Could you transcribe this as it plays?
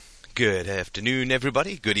Good afternoon,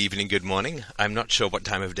 everybody. Good evening, good morning. I'm not sure what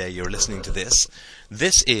time of day you're listening to this.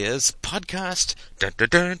 This is podcast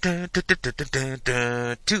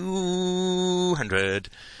 200.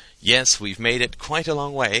 Yes, we've made it quite a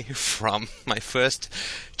long way from my first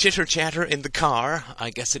chitter-chatter in the car. I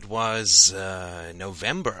guess it was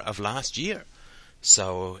November of last year.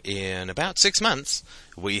 So in about 6 months,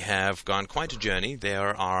 we have gone quite a journey.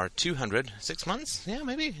 There are 6 months? Yeah,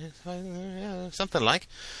 maybe. Something like.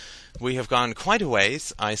 We have gone quite a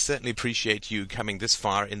ways. I certainly appreciate you coming this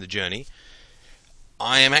far in the journey.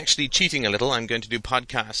 I am actually cheating a little. I'm going to do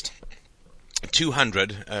podcast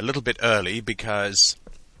 200 a little bit early because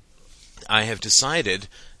I have decided,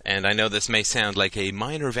 and I know this may sound like a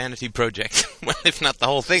minor vanity project, well, if not the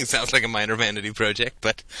whole thing sounds like a minor vanity project,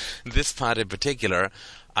 but this part in particular,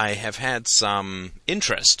 I have had some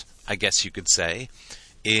interest, I guess you could say,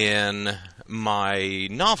 in my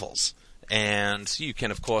novels. And you can,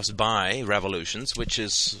 of course, buy Revolutions, which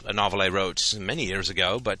is a novel I wrote many years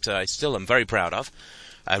ago, but I still am very proud of.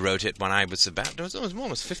 I wrote it when I was it was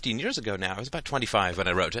almost 15 years ago now. I was about 25 when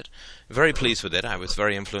I wrote it. Very pleased with it. I was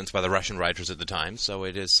very influenced by the Russian writers at the time, so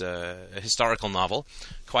it is a historical novel,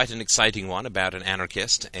 quite an exciting one about an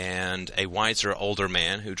anarchist and a wiser older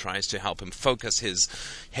man who tries to help him focus his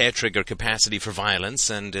hair-trigger capacity for violence,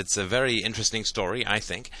 and it's a very interesting story, I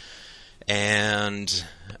think. And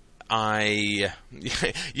this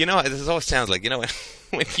always sounds like,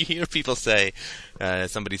 when you hear people say,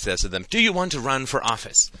 somebody says to them, do you want to run for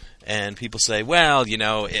office? And people say, well,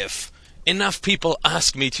 if enough people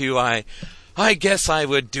ask me to, I guess I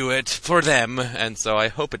would do it for them. And so I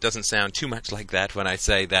hope it doesn't sound too much like that when I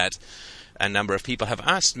say that a number of people have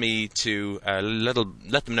asked me to let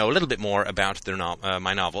them know a little bit more about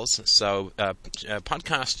my novels. So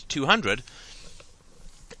podcast 200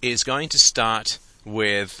 is going to start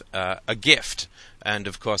with a gift. And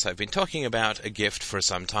of course I've been talking about a gift for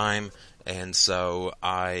some time, and so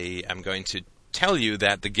I am going to tell you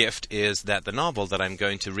that the gift is that the novel that I'm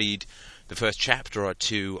going to read the first chapter or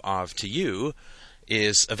two of to you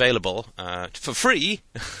is available for free.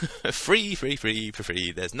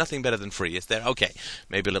 free. There's nothing better than free, is there? Okay,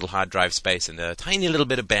 maybe a little hard drive space and a tiny little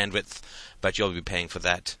bit of bandwidth, but you'll be paying for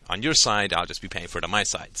that on your side. I'll just be paying for it on my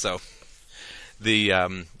side. So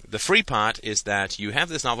the free part is that you have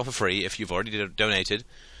this novel for free if you've already donated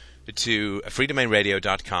to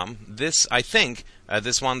freedomainradio.com. This, I think,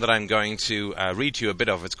 this one that I'm going to read to you a bit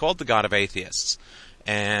of, it's called The God of Atheists.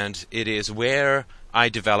 And it is where I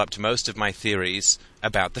developed most of my theories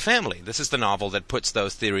about the family. This is the novel that puts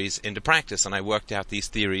those theories into practice, and I worked out these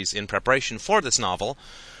theories in preparation for this novel.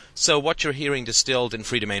 So what you're hearing distilled in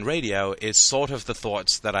Free Domain Radio is sort of the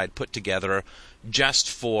thoughts that I'd put together just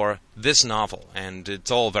for this novel. And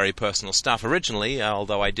it's all very personal stuff originally,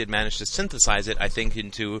 although I did manage to synthesize it, I think,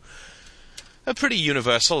 into a pretty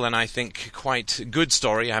universal and I think quite good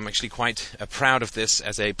story. I'm actually quite proud of this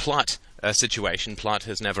as a plot situation. Plot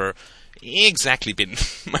has never exactly been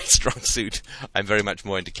my strong suit. I'm very much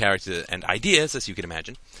more into character and ideas, as you can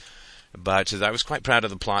imagine. But I was quite proud of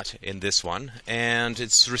the plot in this one, and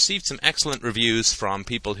it's received some excellent reviews from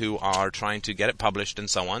people who are trying to get it published and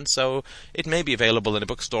so on, so it may be available in a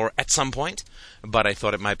bookstore at some point, but I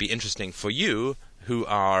thought it might be interesting for you, who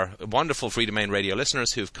are wonderful Free Domain Radio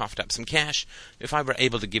listeners who've coughed up some cash, if I were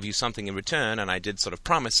able to give you something in return, and I did sort of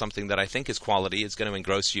promise something that I think is quality, it's going to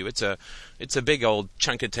engross you. It's a big old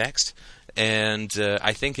chunk of text, and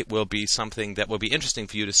I think it will be something that will be interesting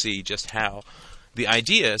for you to see just how the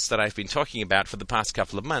ideas that I've been talking about for the past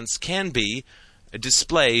couple of months can be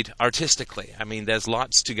displayed artistically. I mean, there's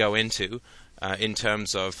lots to go into in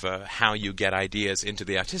terms of how you get ideas into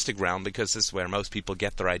the artistic realm, because this is where most people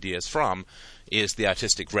get their ideas from, is the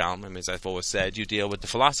artistic realm. I mean, as I've always said, you deal with the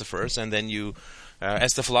philosophers, and then you,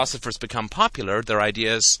 as the philosophers become popular, their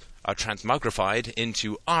ideas are transmogrified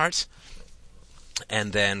into art.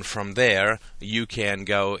 And then from there, you can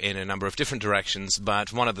go in a number of different directions,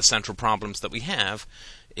 but one of the central problems that we have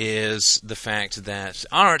is the fact that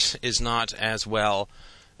art is not as well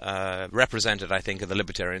represented, I think, in the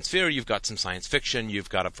libertarian sphere. You've got some science fiction, you've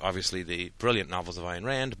got, obviously, the brilliant novels of Ayn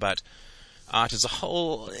Rand, but art as a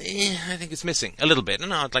whole, I think it's missing a little bit,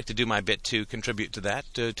 and I'd like to do my bit to contribute to that,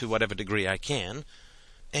 to whatever degree I can.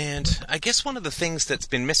 And I guess one of the things that's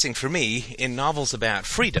been missing for me in novels about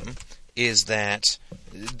freedom is that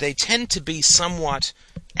they tend to be somewhat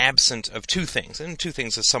absent of two things, and two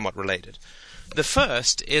things are somewhat related. The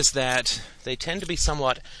first is that they tend to be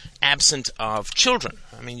somewhat absent of children.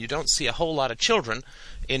 I mean, you don't see a whole lot of children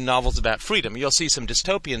in novels about freedom. You'll see some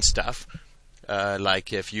dystopian stuff,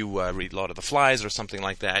 like if you read Lord of the Flies or something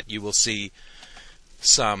like that, you will see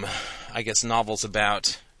some, I guess, novels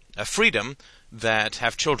about freedom that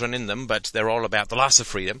have children in them, but they're all about the loss of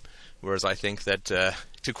freedom. Whereas I think that,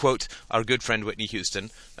 to quote our good friend Whitney Houston,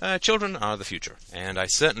 children are the future. And I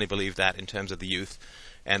certainly believe that in terms of the youth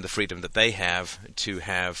and the freedom that they have to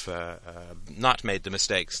have not made the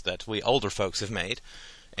mistakes that we older folks have made.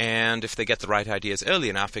 And if they get the right ideas early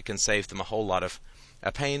enough, it can save them a whole lot of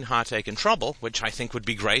pain, heartache, and trouble, which I think would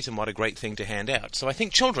be great, and what a great thing to hand out. So I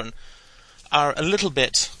think children are a little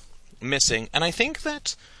bit missing, and I think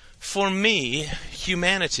that, for me,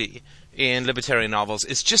 humanity in libertarian novels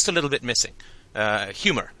is just a little bit missing.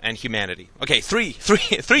 Humor and humanity. Okay, three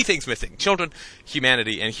things missing. Children,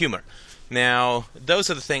 humanity, and humor. Now, those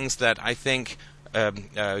are the things that I think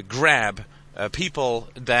grab people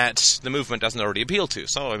that the movement doesn't already appeal to.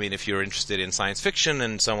 So, I mean, if you're interested in science fiction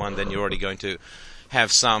and so on, then you're already going to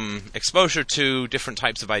have some exposure to different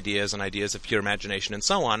types of ideas and ideas of pure imagination and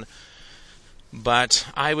so on. But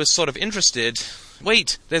I was sort of interested...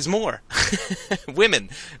 Wait, there's more. Women.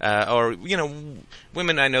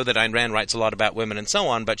 Women, I know that Ayn Rand writes a lot about women and so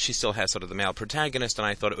on, but she still has sort of the male protagonist, and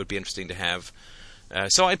I thought it would be interesting to have...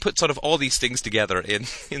 so I put sort of all these things together in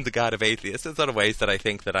The God of Atheists. There's sort of ways that I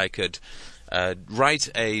think that I could write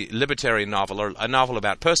a libertarian novel, or a novel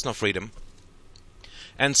about personal freedom.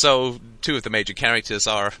 And so, two of the major characters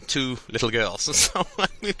are two little girls. So, I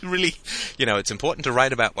mean, really, it's important to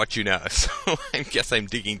write about what you know. So, I guess I'm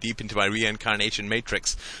digging deep into my reincarnation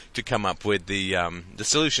matrix to come up with the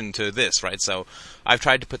solution to this, right? So, I've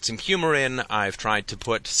tried to put some humor in. I've tried to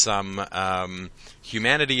put some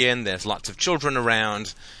humanity in. There's lots of children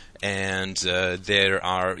around. And there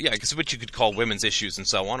are, what you could call women's issues and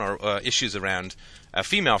so on, or issues around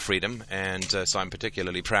female freedom. And so I'm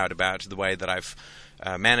particularly proud about the way that I've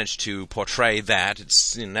managed to portray that.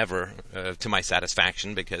 It's never to my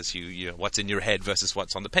satisfaction, because you what's in your head versus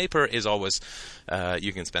what's on the paper is always,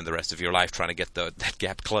 you can spend the rest of your life trying to get that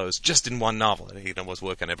gap closed just in one novel. And you can almost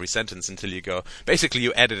work on every sentence until you go, basically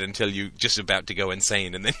you edit until you're just about to go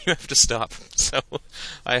insane, and then you have to stop. So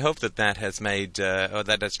I hope that has made, or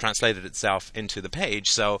that has translated itself into the page.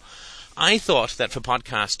 So I thought that for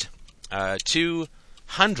podcast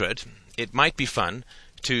 200, it might be fun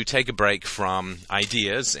to take a break from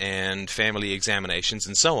ideas and family examinations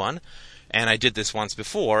and so on. And I did this once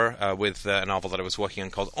before with a novel that I was working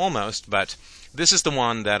on called Almost, but this is the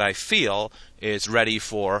one that I feel is ready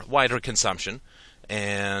for wider consumption.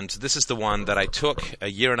 And this is the one that I took a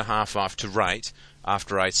year and a half off to write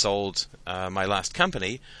after I sold my last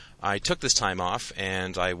company. I took this time off,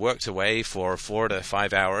 and I worked away for 4 to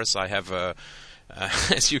 5 hours. I have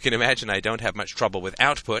as you can imagine, I don't have much trouble with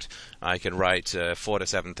output. I can write 4,000 to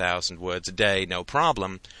 7,000 words a day, no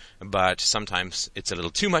problem. But sometimes it's a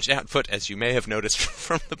little too much output, as you may have noticed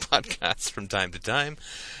from the podcasts from time to time.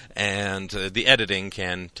 And the editing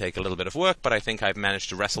can take a little bit of work, but I think I've managed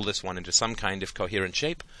to wrestle this one into some kind of coherent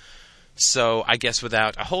shape. So I guess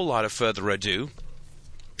without a whole lot of further ado,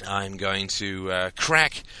 I'm going to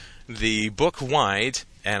crack the book wide,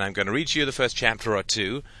 and I'm going to read to you the first chapter or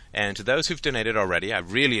two. And to those who've donated already, I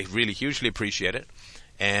really, really hugely appreciate it.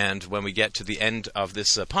 And when we get to the end of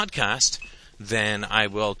this podcast, then I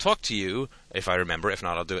will talk to you, if I remember. If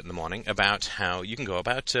not, I'll do it in the morning, about how you can go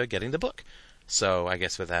about getting the book. So I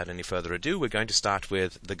guess without any further ado, we're going to start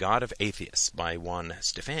with The God of Atheists by one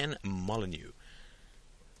Stefan Molyneux.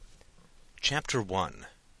 Chapter 1.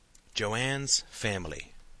 Joanne's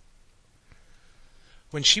Family.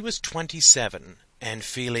 When she was 27... and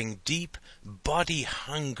feeling deep body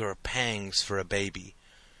hunger pangs for a baby,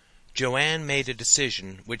 Joanne made a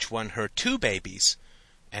decision which won her 2 babies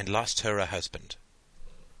and lost her a husband.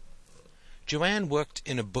 Joanne worked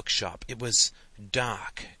in a bookshop. It was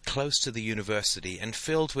dark, close to the university, and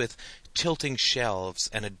filled with tilting shelves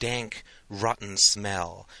and a dank, rotten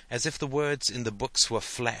smell, as if the words in the books were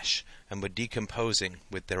flesh and were decomposing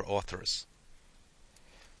with their authors.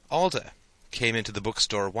 Alda came into the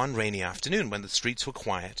bookstore one rainy afternoon when the streets were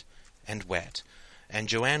quiet and wet, and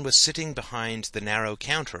Joanne was sitting behind the narrow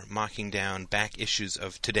counter marking down back issues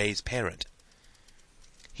of Today's Parent.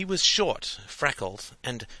 He was short, freckled,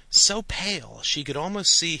 and so pale she could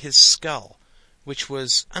almost see his skull, which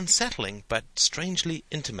was unsettling but strangely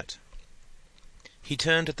intimate. He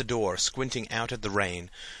turned at the door, squinting out at the rain,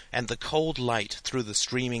 and the cold light through the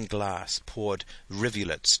streaming glass poured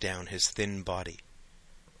rivulets down his thin body.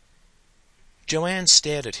 Joanne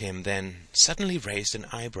stared at him, then suddenly raised an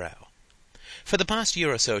eyebrow. For the past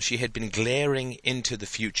year or so she had been glaring into the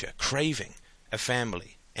future, craving a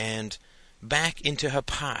family, and back into her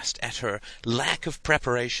past at her lack of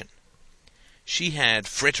preparation. She had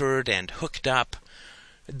frittered and hooked up.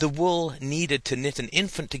 The wool needed to knit an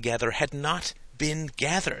infant together had not been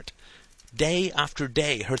gathered. Day after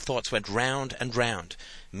day, her thoughts went round and round.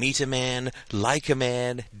 Meet a man, like a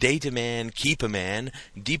man, date a man, keep a man,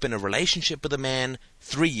 deepen a relationship with a man,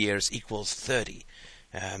 3 years equals 30.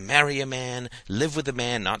 Marry a man, live with a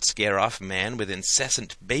man, not scare off a man with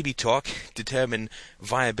incessant baby talk, determine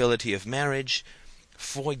viability of marriage,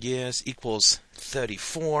 4 years equals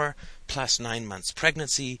 34, plus 9 months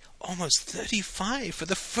pregnancy, almost 35 for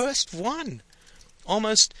the first one.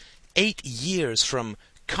 Almost 8 years from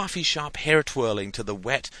coffee shop hair twirling to the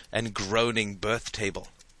wet and groaning birth table.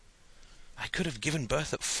 I could have given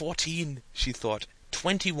birth at 14, she thought.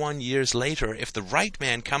 21 years later, if the right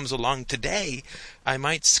man comes along today, I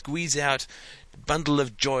might squeeze out bundle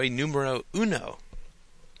of joy numero uno.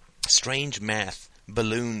 Strange math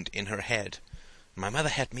ballooned in her head. My mother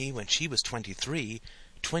had me when she was 23.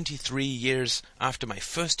 23 years after my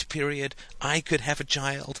first period, I could have a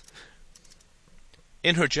child.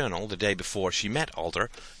 In her journal, the day before she met Alder,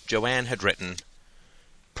 Joanne had written,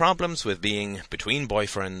 "Problems with being between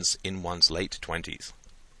boyfriends in one's late 20s.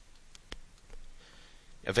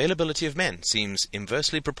 Availability of men seems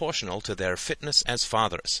inversely proportional to their fitness as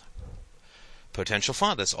fathers. Potential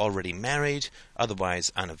fathers already married,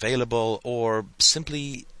 otherwise unavailable, or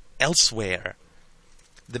simply elsewhere.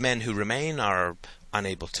 The men who remain are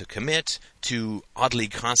unable to commit, too oddly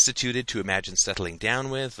constituted to imagine settling down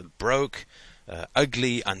with, broke,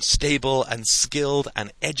 ugly, unstable, unskilled,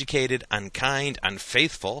 uneducated, unkind,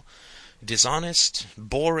 unfaithful, dishonest,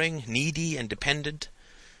 boring, needy, and dependent,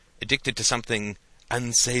 addicted to something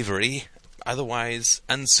unsavory, otherwise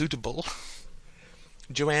unsuitable."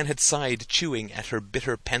 Joanne had sighed, chewing at her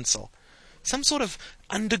bitter pencil. Some sort of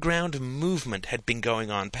underground movement had been going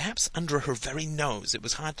on, perhaps under her very nose. It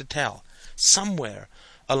was hard to tell. Somewhere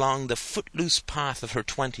along the footloose path of her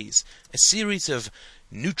 20s, a series of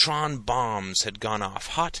neutron bombs had gone off.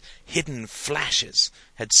 Hot, hidden flashes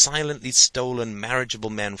had silently stolen marriageable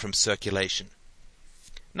men from circulation.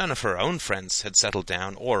 None of her own friends had settled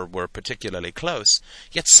down or were particularly close,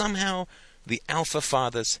 yet somehow the alpha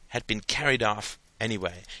fathers had been carried off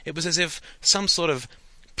anyway. It was as if some sort of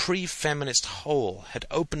pre-feminist hole had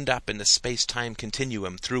opened up in the space-time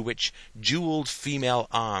continuum through which jeweled female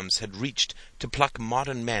arms had reached to pluck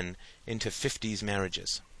modern men into 50s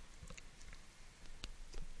marriages.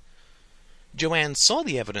 Joanne saw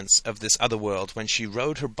the evidence of this other world when she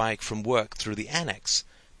rode her bike from work through the annex,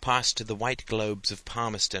 past the white globes of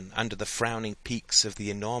Palmerston under the frowning peaks of the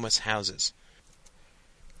enormous houses.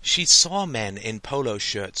 She saw men in polo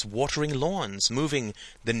shirts watering lawns, moving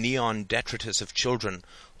the neon detritus of children,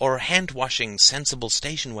 or hand-washing sensible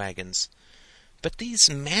station wagons. But these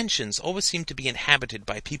mansions always seemed to be inhabited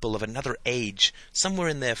by people of another age, somewhere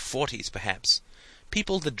in their 40s perhaps.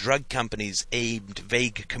 People the drug companies aimed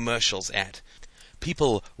vague commercials at.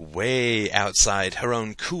 People way outside her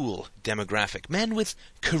own cool demographic. Men with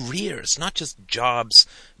careers, not just jobs,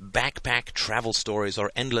 backpack travel stories,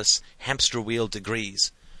 or endless hamster wheel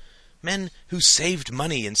degrees. Men who saved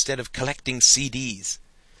money instead of collecting CDs.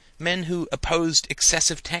 Men who opposed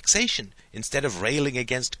excessive taxation instead of railing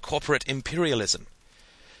against corporate imperialism.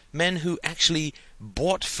 Men who actually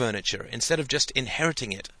bought furniture instead of just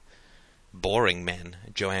inheriting it. Boring men,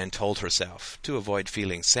 Joanne told herself, to avoid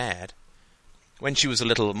feeling sad. When she was a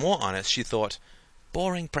little more honest, she thought,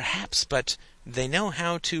 boring perhaps, but they know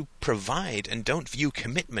how to provide and don't view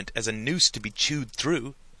commitment as a noose to be chewed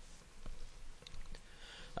through.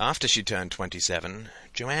 After she turned 27,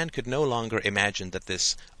 Joanne could no longer imagine that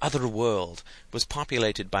this other world was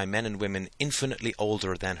populated by men and women infinitely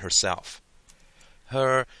older than herself.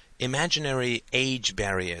 Her imaginary age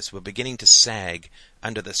barriers were beginning to sag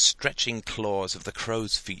under the stretching claws of the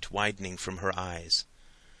crow's feet widening from her eyes.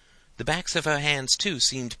 The backs of her hands, too,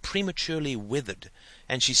 seemed prematurely withered,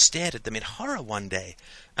 and she stared at them in horror one day,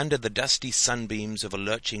 under the dusty sunbeams of a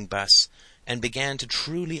lurching bus, and began to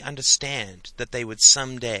truly understand that they would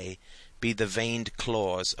some day be the veined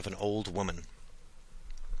claws of an old woman.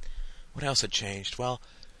 What else had changed? Well,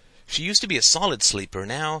 she used to be a solid sleeper.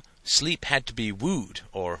 Now sleep had to be wooed,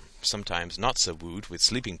 or sometimes not so wooed, with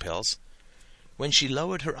sleeping pills. When she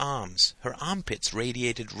lowered her arms, her armpits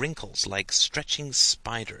radiated wrinkles like stretching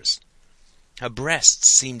spiders. Her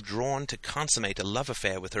breasts seemed drawn to consummate a love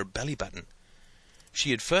affair with her belly button.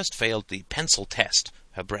 She had first failed the pencil test.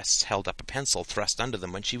 Her breasts held up a pencil thrust under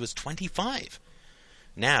them when she was 25.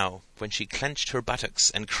 Now, when she clenched her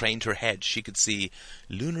buttocks and craned her head, she could see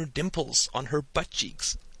lunar dimples on her butt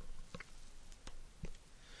cheeks.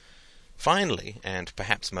 Finally, and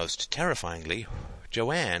perhaps most terrifyingly,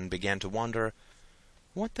 Joanne began to wonder,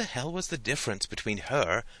 what the hell was the difference between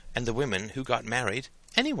her and the women who got married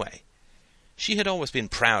anyway? She had always been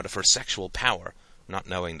proud of her sexual power, not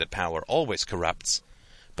knowing that power always corrupts.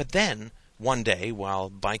 But then, one day, while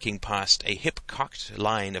biking past a hip-cocked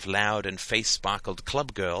line of loud and face-sparkled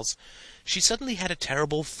club girls, she suddenly had a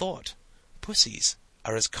terrible thought. Pussies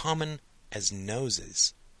are as common as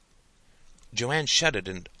noses. Joanne shuddered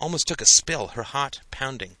and almost took a spill, her heart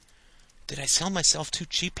pounding. Did I sell myself too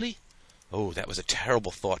cheaply? Oh, that was a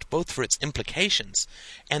terrible thought, both for its implications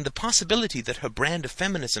and the possibility that her brand of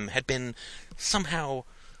feminism had been somehow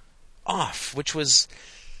off, which was,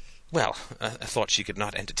 well, a thought she could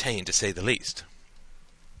not entertain, to say the least.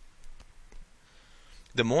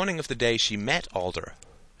 The morning of the day she met Alder,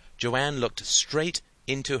 Joanne looked straight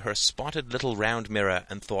into her spotted little round mirror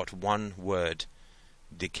and thought one word: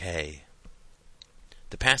 decay.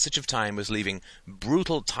 The passage of time was leaving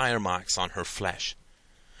brutal tire marks on her flesh.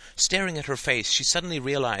 Staring at her face, she suddenly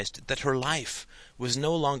realized that her life was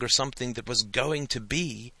no longer something that was going to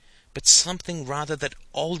be, but something rather that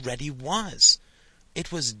already was.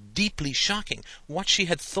 It was deeply shocking. What she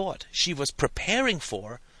had thought she was preparing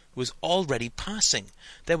for was already passing.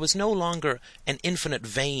 There was no longer an infinite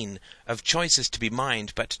vein of choices to be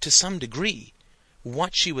mined, but to some degree,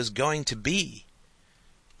 what she was going to be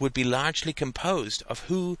would be largely composed of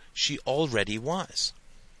who she already was.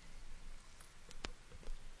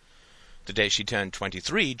 The day she turned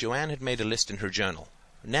 23, Joanne had made a list in her journal.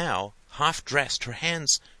 Now, half-dressed, her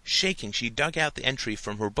hands shaking, she dug out the entry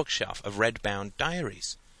from her bookshelf of red-bound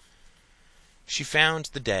diaries. She found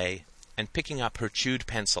the day, and picking up her chewed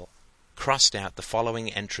pencil, crossed out the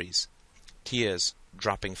following entries, tears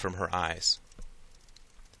dropping from her eyes.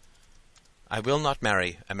 I will not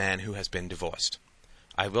marry a man who has been divorced.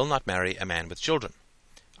 I will not marry a man with children.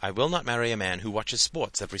 I will not marry a man who watches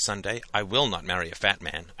sports every Sunday. I will not marry a fat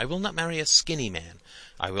man. I will not marry a skinny man.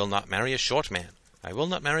 I will not marry a short man. I will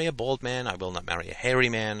not marry a bald man. I will not marry a hairy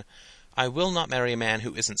man. I will not marry a man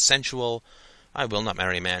who isn't sensual. I will not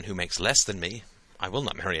marry a man who makes less than me. I will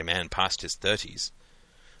not marry a man past his 30s.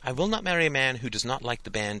 I will not marry a man who does not like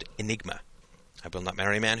the band Enigma. I will not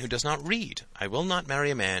marry a man who does not read. I will not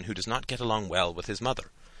marry a man who does not get along well with his mother.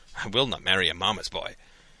 I will not marry a mama's boy.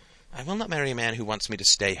 I will not marry a man who wants me to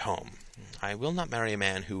stay home. I will not marry a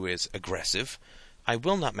man who is aggressive. I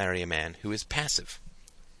will not marry a man who is passive.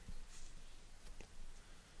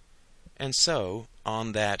 And so,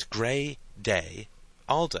 on that grey day,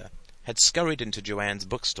 Alder had scurried into Joanne's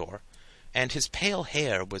bookstore, and his pale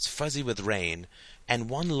hair was fuzzy with rain, and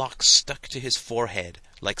one lock stuck to his forehead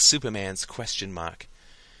like Superman's question mark.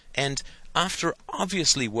 And after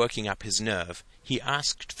obviously working up his nerve, he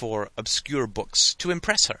asked for obscure books to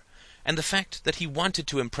impress her, and the fact that he wanted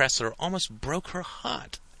to impress her almost broke her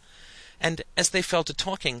heart. And as they fell to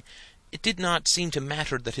talking, it did not seem to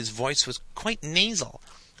matter that his voice was quite nasal,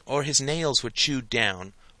 or his nails were chewed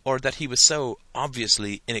down, or that he was so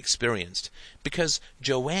obviously inexperienced, because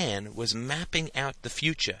Joanne was mapping out the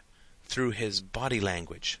future through his body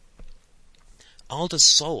language. Alder's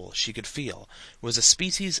soul, she could feel, was a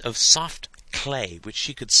species of soft clay which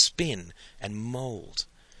she could spin and mold.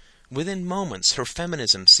 Within moments her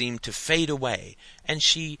feminism seemed to fade away, and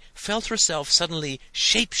she felt herself suddenly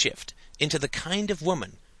shape-shift into the kind of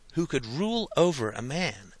woman who could rule over a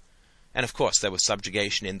man. And of course there was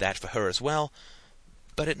subjugation in that for her as well,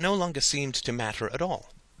 but it no longer seemed to matter at all.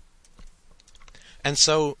 And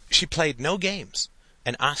so she played no games,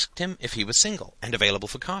 and asked him if he was single and available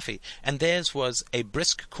for coffee, and theirs was a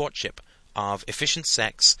brisk courtship of efficient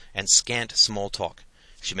sex and scant small talk.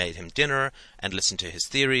 She made him dinner, and listened to his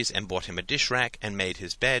theories, and bought him a dish rack, and made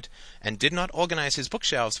his bed, and did not organize his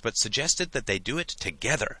bookshelves, but suggested that they do it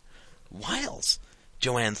together. Wiles!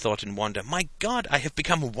 Joanne thought in wonder. My God, I have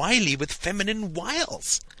become wily with feminine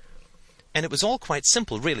wiles! And it was all quite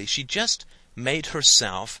simple, really. She just made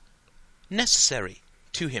herself necessary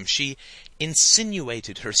to him. She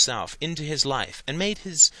insinuated herself into his life, and made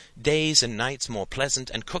his days and nights more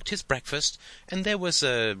pleasant, and cooked his breakfast, and there was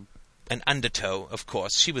an undertow, of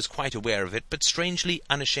course. She was quite aware of it, but strangely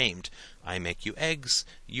unashamed. I make you eggs,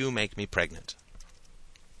 you make me pregnant.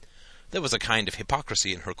 There was a kind of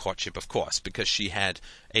hypocrisy in her courtship, of course, because she had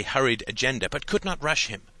a hurried agenda, but could not rush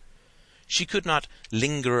him. She could not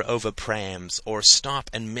linger over prams, or stop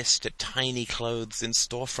and mist at tiny clothes in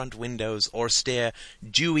storefront windows, or stare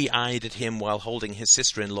dewy-eyed at him while holding his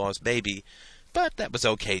sister-in-law's baby, but that was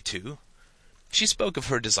okay, too. She spoke of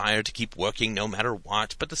her desire to keep working no matter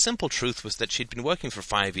what, but the simple truth was that she'd been working for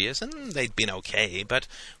 5 years, and they'd been okay, but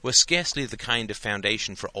were scarcely the kind of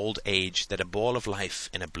foundation for old age that a ball of life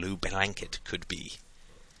in a blue blanket could be.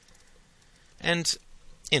 And,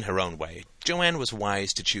 in her own way, Joanne was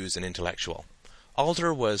wise to choose an intellectual.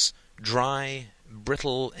 Alder was dry,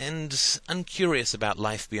 brittle, and uncurious about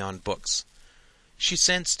life beyond books. She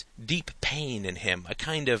sensed deep pain in him, a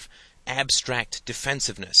kind of abstract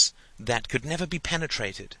defensiveness that could never be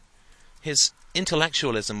penetrated. His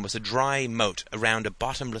intellectualism was a dry moat around a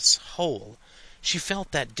bottomless hole. She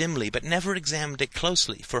felt that dimly, but never examined it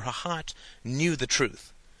closely, for her heart knew the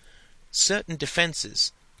truth. Certain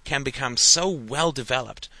defenses can become so well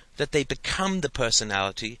developed that they become the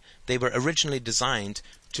personality they were originally designed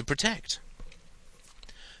to protect.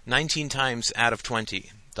 19 times out of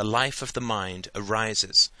 20, the life of the mind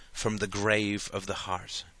arises from the grave of the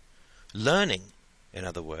heart. Learning, in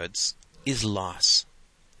other words, is loss.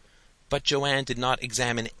 But Joanne did not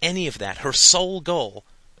examine any of that. Her sole goal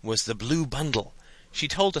was the blue bundle. She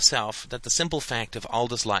told herself that the simple fact of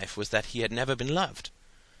Alder's life was that he had never been loved.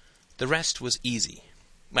 The rest was easy.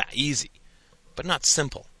 Well, easy, but not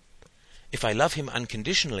simple. If I love him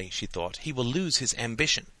unconditionally, she thought, he will lose his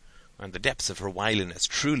ambition. And the depths of her wiliness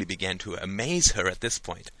truly began to amaze her at this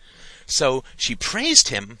point. So she praised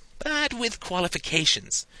him, but with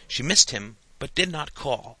qualifications. She missed him, but did not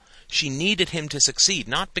call. She needed him to succeed,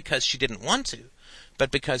 not because she didn't want to, but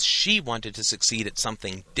because she wanted to succeed at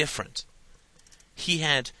something different. He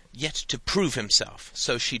had yet to prove himself,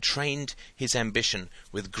 so she trained his ambition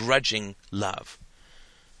with grudging love.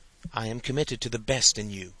 "I am committed to the best in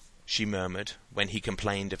you," she murmured when he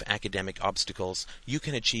complained of academic obstacles. "You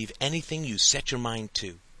can achieve anything you set your mind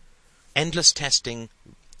to." Endless testing,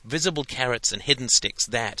 visible carrots and hidden sticks,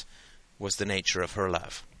 that was the nature of her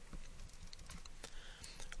love.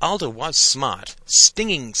 Alder was smart,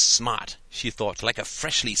 stinging smart, she thought, like a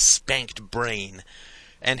freshly spanked brain,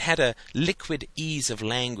 and had a liquid ease of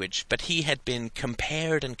language, but he had been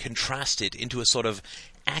compared and contrasted into a sort of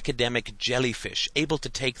academic jellyfish, able to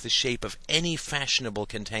take the shape of any fashionable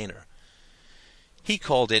container. He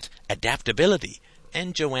called it adaptability,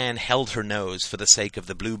 and Joanne held her nose for the sake of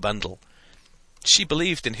the blue bundle. She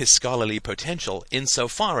believed in his scholarly potential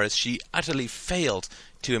insofar as she utterly failed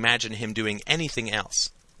to imagine him doing anything else.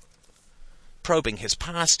 Probing his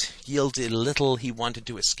past yielded little. He wanted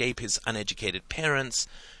to escape his uneducated parents,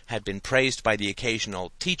 had been praised by the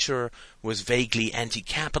occasional teacher, was vaguely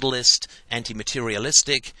anti-capitalist,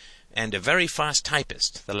 anti-materialistic, and a very fast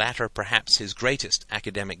typist, the latter perhaps his greatest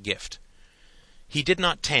academic gift. He did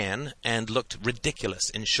not tan and looked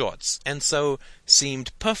ridiculous in shorts, and so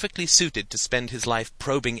seemed perfectly suited to spend his life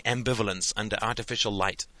probing ambivalence under artificial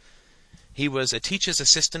light. He was a teacher's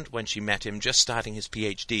assistant when she met him, just starting his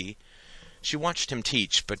Ph.D. She watched him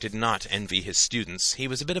teach, but did not envy his students. He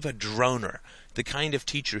was a bit of a droner, the kind of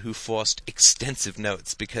teacher who forced extensive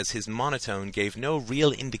notes because his monotone gave no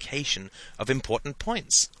real indication of important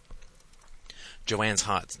points. Joanne's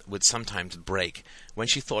heart would sometimes break when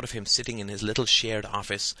she thought of him sitting in his little shared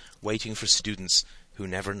office, waiting for students who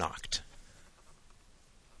never knocked.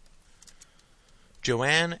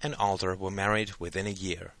 Joanne and Alder were married within a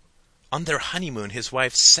year. On their honeymoon, his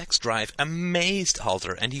wife's sex drive amazed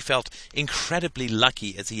Alder, and he felt incredibly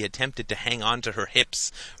lucky as he attempted to hang on to her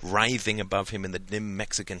hips, writhing above him in the dim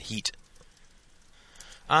Mexican heat.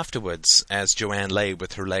 Afterwards, as Joanne lay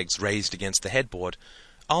with her legs raised against the headboard,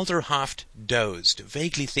 Alder half dozed,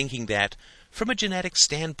 vaguely thinking that, from a genetic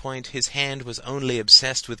standpoint, his hand was only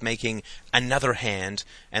obsessed with making another hand,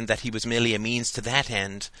 and that he was merely a means to that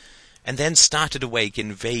end, and then started awake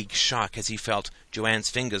in vague shock as he felt Joanne's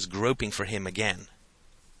fingers groping for him again.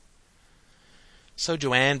 So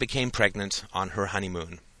Joanne became pregnant on her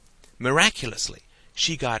honeymoon. Miraculously,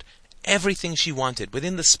 she got everything she wanted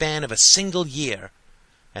within the span of a single year,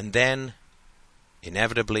 and then,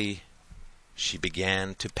 inevitably, she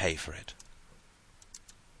began to pay for it.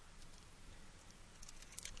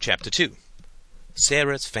 Chapter 2.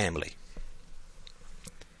 Sarah's Family.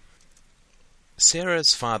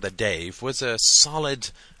 Sarah's father, Dave, was a solid,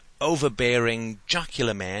 overbearing,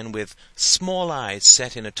 jocular man with small eyes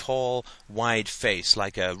set in a tall, wide face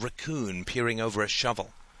like a raccoon peering over a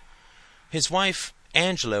shovel. His wife,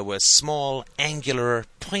 Angela, was small, angular,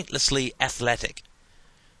 pointlessly athletic.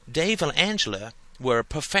 Dave and Angela were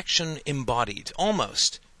perfection embodied,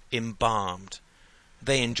 almost embalmed.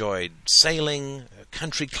 They enjoyed sailing,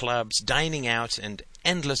 country clubs, dining out, and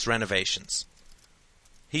endless renovations.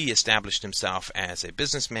 He established himself as a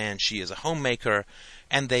businessman, she as a homemaker,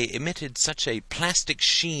 and they emitted such a plastic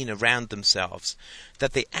sheen around themselves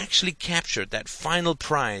that they actually captured that final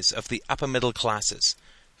prize of the upper middle classes.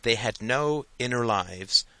 They had no inner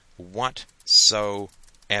lives whatsoever.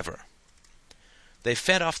 They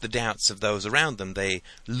fed off the doubts of those around them. They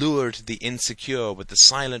lured the insecure with the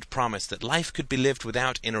silent promise that life could be lived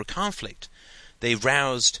without inner conflict. They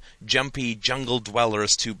roused jumpy jungle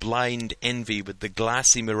dwellers to blind envy with the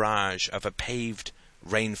glassy mirage of a paved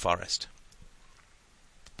rainforest.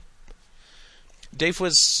 Dave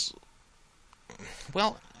was,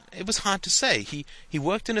 well, it was hard to say. He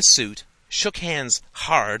worked in a suit, shook hands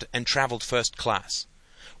hard, and traveled first class.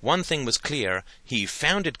 One thing was clear: he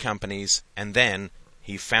founded companies, and then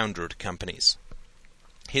he foundered companies.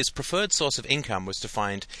 His preferred source of income was to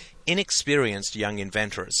find inexperienced young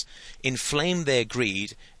inventors, inflame their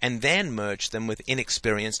greed, and then merge them with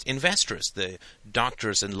inexperienced investors, the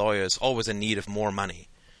doctors and lawyers always in need of more money.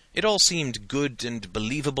 It all seemed good and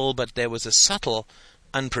believable, but there was a subtle,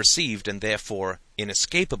 unperceived, and therefore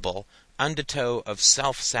inescapable undertow of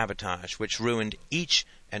self-sabotage which ruined each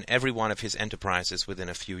and every one of his enterprises within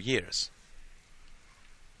a few years.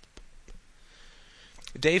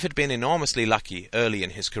 Dave had been enormously lucky early in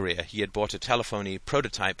his career. He had bought a telephony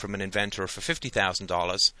prototype from an inventor for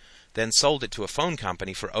 $50,000, then sold it to a phone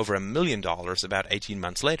company for over $1 million about 18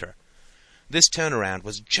 months later. This turnaround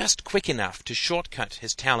was just quick enough to shortcut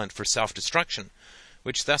his talent for self-destruction,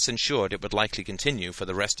 which thus ensured it would likely continue for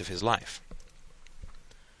the rest of his life.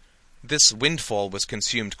 This windfall was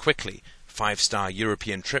consumed quickly: 5-star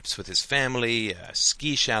European trips with his family, a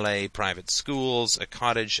ski chalet, private schools, a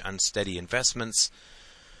cottage, unsteady investments.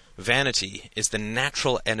 Vanity is the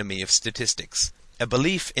natural enemy of statistics. A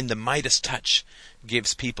belief in the Midas touch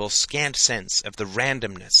gives people scant sense of the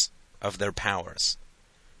randomness of their powers.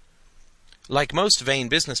 Like most vain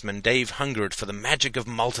businessmen, Dave hungered for the magic of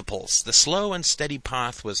multiples. The slow and steady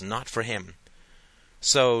path was not for him.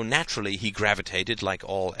 So naturally he gravitated, like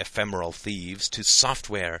all ephemeral thieves, to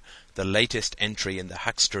software, the latest entry in the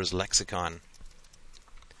huckster's lexicon.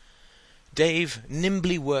 Dave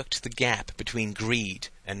nimbly worked the gap between greed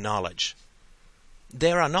and knowledge.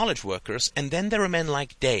 There are knowledge workers, and then there are men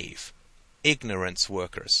like Dave, ignorance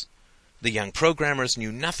workers. The young programmers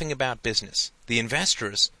knew nothing about business. The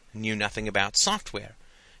investors knew nothing about software.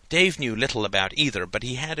 Dave knew little about either, but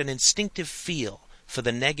he had an instinctive feel for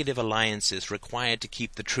the negative alliances required to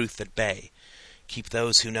keep the truth at bay. Keep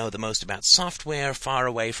those who know the most about software far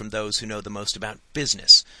away from those who know the most about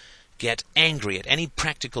business. Get angry at any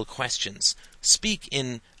practical questions. Speak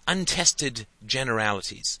in untested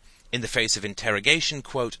generalities. In the face of interrogation,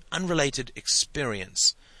 quote, unrelated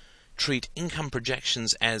experience. Treat income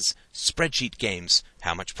projections as spreadsheet games.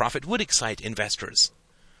 How much profit would excite investors?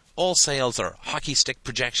 All sales are hockey stick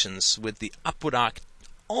projections with the upward arc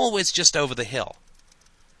always just over the hill.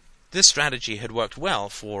 This strategy had worked well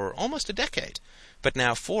for almost a decade, but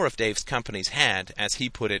now 4 of Dave's companies had, as he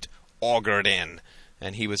put it, augured in,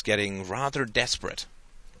 and he was getting rather desperate.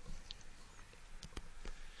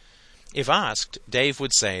 If asked, Dave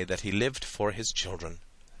would say that he lived for his children.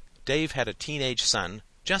 Dave had a teenage son,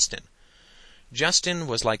 Justin. Justin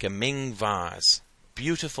was like a Ming vase,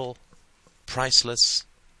 beautiful, priceless,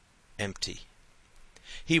 empty.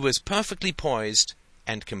 He was perfectly poised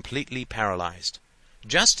and completely paralyzed.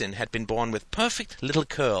 Justin had been born with perfect little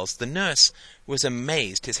curls. The nurse was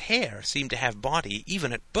amazed. His hair seemed to have body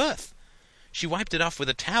even at birth. She wiped it off with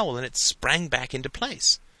a towel and it sprang back into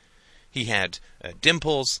place. He had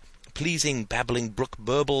dimples, pleasing, babbling brook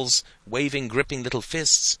burbles, waving, gripping little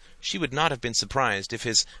fists. She would not have been surprised if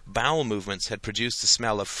his bowel movements had produced the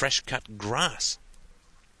smell of fresh-cut grass.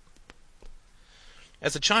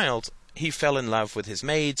 As a child, he fell in love with his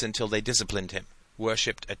maids until they disciplined him,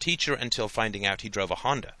 worshipped a teacher until finding out he drove a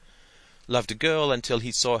Honda, loved a girl until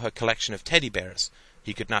he saw her collection of teddy bears.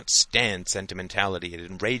 He could not stand sentimentality. It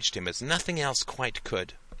enraged him as nothing else quite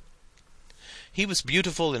could. He was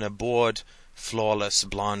beautiful in a bored, flawless,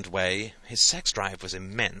 blonde way. His sex drive was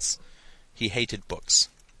immense. He hated books.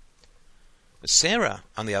 Sarah,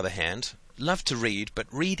 on the other hand, loved to read, but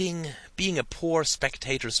reading, being a poor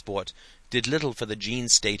spectator sport, did little for the gene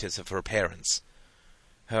status of her parents.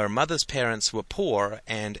 Her mother's parents were poor,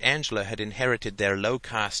 and Angela had inherited their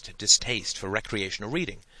low-caste distaste for recreational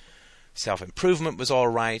reading. Self-improvement was all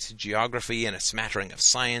right, geography and a smattering of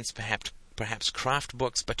science, perhaps craft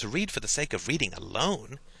books, but to read for the sake of reading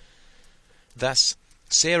alone. Thus,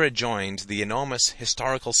 Sarah joined the enormous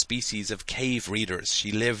historical species of cave readers.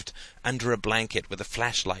 She lived under a blanket with a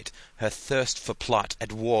flashlight, her thirst for plot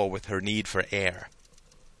at war with her need for air.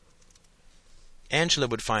 Angela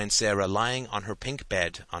would find Sarah lying on her pink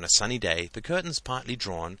bed on a sunny day, the curtains partly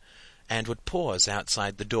drawn, and would pause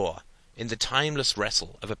outside the door, in the timeless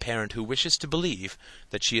wrestle of a parent who wishes to believe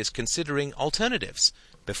that she is considering alternatives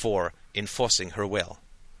before enforcing her will.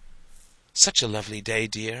 "Such a lovely day,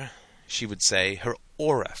 dear," she would say, her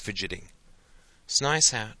aura fidgeting. "It's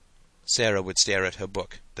nice out." Sarah would stare at her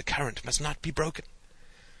book. "The current must not be broken."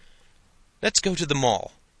 "Let's go to the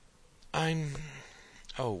mall."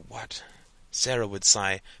 "Oh, what?" Sarah would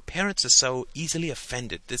sigh. "Parents are so easily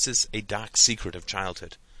offended. This is a dark secret of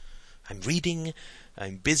childhood." I'm reading,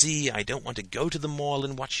 I'm busy, I don't want to go to the mall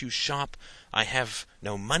and watch you shop, I have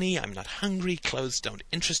no money, I'm not hungry, clothes don't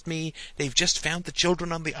interest me, they've just found the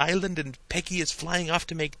children on the island and Peggy is flying off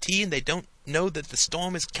to make tea and they don't know that the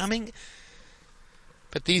storm is coming.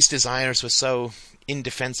 But these desires were so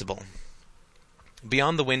indefensible.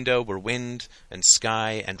 Beyond the window were wind and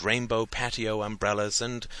sky and rainbow patio umbrellas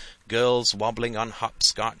and girls wobbling on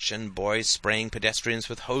hopscotch and boys spraying pedestrians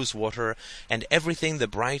with hose water and everything the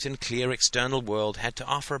bright and clear external world had to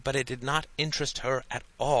offer, but it did not interest her at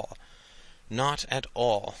all. Not at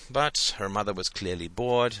all. But her mother was clearly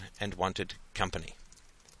bored and wanted company.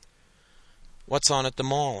 "What's on at the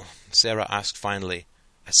mall?" Sarah asked finally.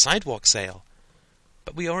 "A sidewalk sale."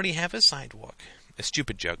 "But we already have a sidewalk." A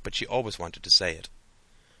stupid joke, but she always wanted to say it.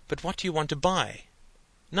 "But what do you want to buy?"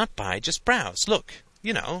 "Not buy, just browse. Look,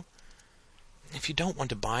 you know." "If you don't want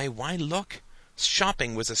to buy, why look?"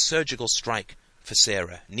 Shopping was a surgical strike for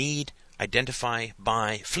Sarah. Need, identify,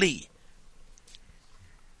 buy, flee.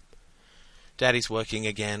 "Daddy's working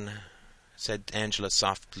again," said Angela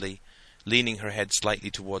softly, leaning her head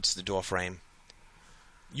slightly towards the doorframe.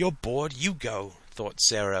 "You're bored, you go," thought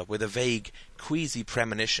Sarah, with a vague, queasy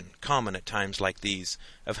premonition, common at times like these,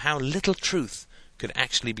 of how little truth could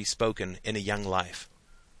actually be spoken in a young life.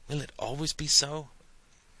 Will it always be so?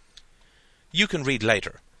 "You can read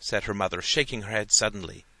later," said her mother, shaking her head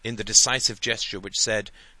suddenly, in the decisive gesture which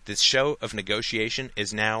said, "This show of negotiation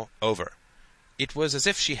is now over." It was as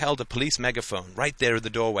if she held a police megaphone right there in the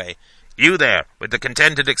doorway. "You there, with the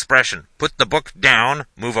contented expression, put the book down,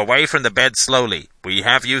 move away from the bed slowly. We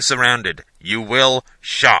have you surrounded. You will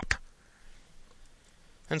shop."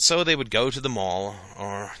 And so they would go to the mall,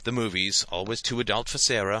 or the movies, always too adult for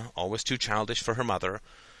Sarah, always too childish for her mother,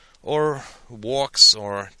 or walks,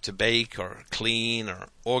 or to bake, or clean, or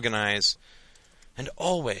organize. And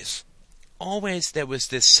always there was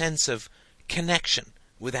this sense of connection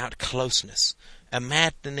without closeness, a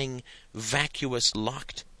maddening, vacuous,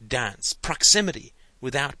 locked dance, proximity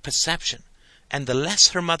without perception. And the less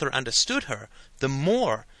her mother understood her, the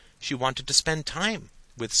more she wanted to spend time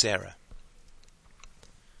with Sarah.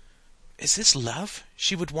 "Is this love?"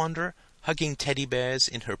 she would wonder, hugging teddy bears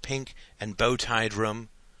in her pink and bow-tied room.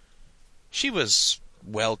 She was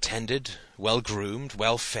well-tended, well-groomed,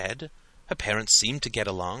 well-fed. Her parents seemed to get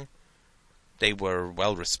along. They were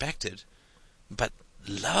well-respected. But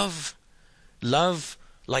love? Love,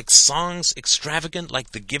 like songs extravagant,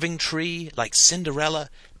 like the giving tree, like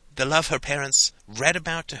Cinderella, the love her parents read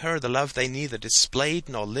about to her, the love they neither displayed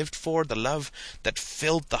nor lived for, the love that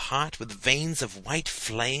filled the heart with veins of white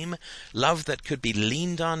flame, love that could be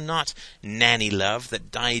leaned on, not nanny love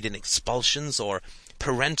that died in expulsions, or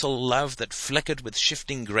parental love that flickered with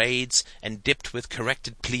shifting grades and dipped with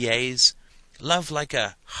corrected pliés, love like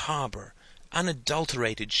a harbor,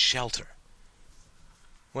 unadulterated shelter.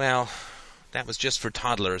 Well, that was just for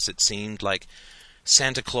toddlers, it seemed, like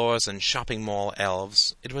Santa Claus and shopping mall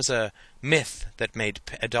elves. It was a myth that made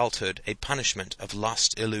adulthood a punishment of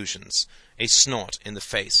lost illusions, a snort in the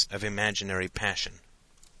face of imaginary passion.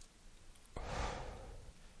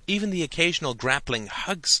 Even the occasional grappling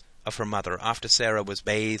hugs of her mother after Sarah was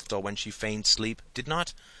bathed or when she feigned sleep did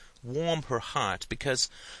not warm her heart, because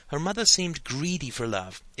her mother seemed greedy for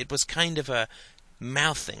love. It was kind of a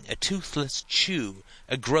mouthing, a toothless chew,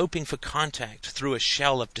 a groping for contact through a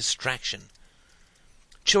shell of distraction.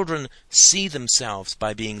 Children see themselves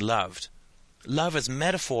by being loved. Love as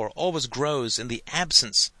metaphor always grows in the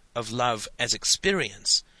absence of love as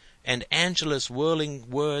experience, and Angela's whirling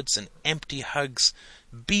words and empty hugs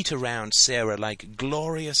beat around Sarah like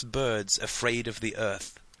glorious birds afraid of the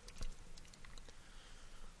earth.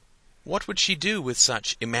 What would she do with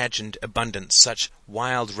such imagined abundance, such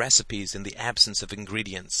wild recipes in the absence of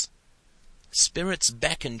ingredients? Spirits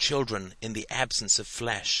beckon children in the absence of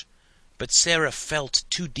flesh, but Sarah felt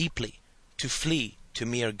too deeply to flee to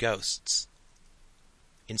mere ghosts.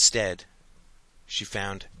 Instead, she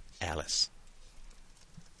found Alice.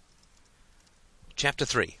 Chapter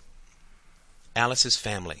 3. Alice's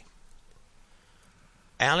Family.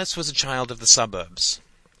 Alice was a child of the suburbs.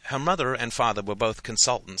 Her mother and father were both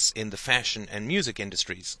consultants in the fashion and music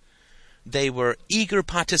industries. They were eager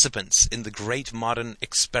participants in the great modern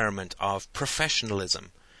experiment of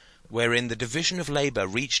professionalism, wherein the division of labor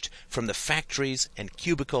reached from the factories and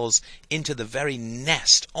cubicles into the very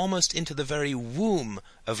nest, almost into the very womb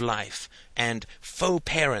of life, and faux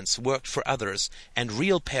parents worked for others, and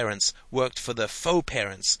real parents worked for the faux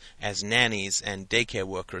parents as nannies and daycare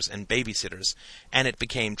workers and babysitters, and it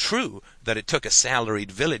became true that it took a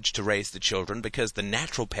salaried village to raise the children because the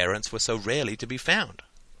natural parents were so rarely to be found.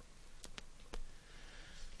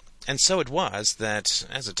 And so it was that,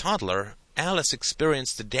 as a toddler, Alice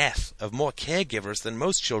experienced the death of more caregivers than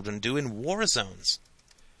most children do in war zones.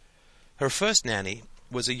 Her first nanny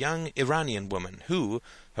was a young Iranian woman who,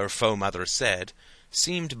 her faux mother said,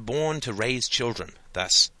 seemed born to raise children,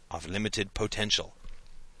 thus of limited potential.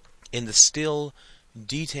 In the still,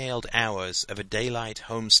 detailed hours of a daylight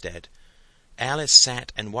homestead, Alice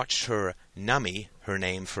sat and watched her nummy, her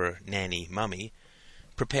name for nanny mummy,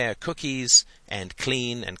 prepare cookies and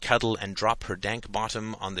clean and cuddle and drop her dank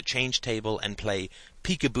bottom on the change table and play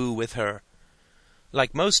peekaboo with her.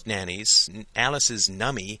 Like most nannies, Alice's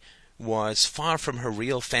nummy was far from her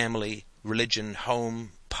real family, religion,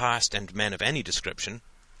 home, past, and men of any description.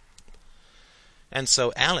 And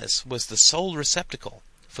so Alice was the sole receptacle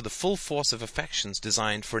for the full force of affections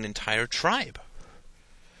designed for an entire tribe.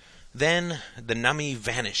 Then the nummy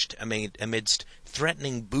vanished amidst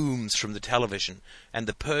threatening booms from the television, and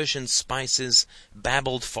the Persian spices,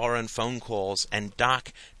 babbled foreign phone calls, and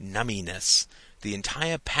dark numminess, the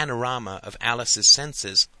entire panorama of Alice's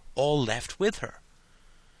senses, all left with her.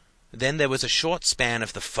 Then there was a short span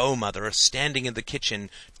of the faux mother standing in the kitchen,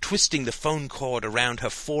 twisting the phone cord around her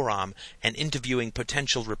forearm and interviewing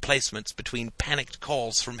potential replacements between panicked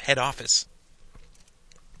calls from head office.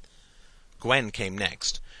 Gwen came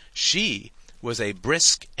next. She was a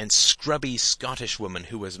brisk and scrubby Scottish woman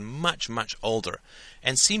who was much, much older,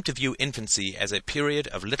 and seemed to view infancy as a period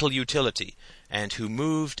of little utility, and who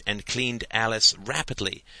moved and cleaned Alice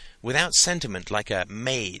rapidly, without sentiment, like a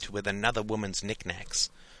maid with another woman's knickknacks.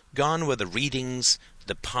 Gone were the readings,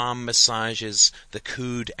 the palm massages, the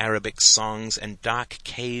cooed Arabic songs, and dark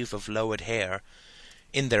cave of lowered hair.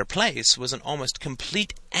 In their place was an almost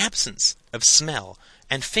complete absence of smell,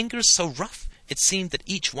 and fingers so rough it seemed that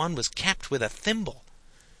each one was capped with a thimble.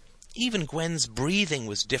 Even Gwen's breathing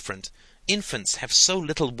was different. Infants have so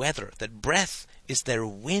little weather that breath is their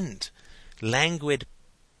wind. Languid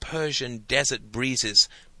Persian desert breezes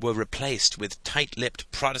were replaced with tight-lipped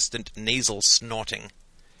Protestant nasal snorting.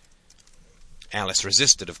 Alice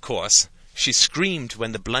resisted, of course. She screamed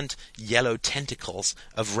when the blunt yellow tentacles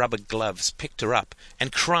of rubber gloves picked her up,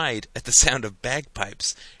 and cried at the sound of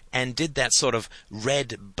bagpipes, and did that sort of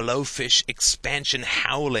red blowfish expansion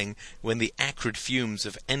howling when the acrid fumes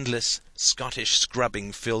of endless Scottish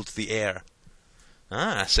scrubbing filled the air.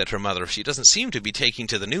 "Ah," said her mother, "she doesn't seem to be taking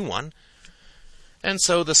to the new one." And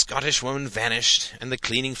so the Scottish woman vanished, and the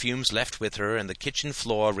cleaning fumes left with her, and the kitchen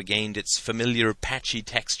floor regained its familiar patchy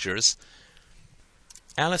textures.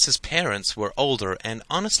 Alice's parents were older and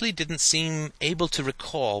honestly didn't seem able to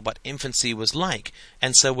recall what infancy was like,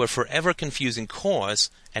 and so were forever confusing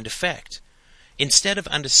cause and effect. Instead of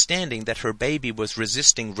understanding that her baby was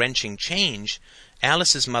resisting wrenching change,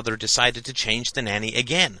 Alice's mother decided to change the nanny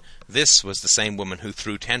again. This was the same woman who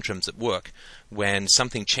threw tantrums at work when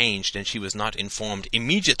something changed and she was not informed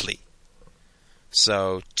immediately.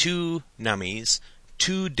 So 2 nummies,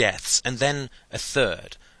 2 deaths, and then a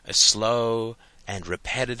third, a slow and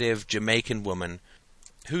repetitive Jamaican woman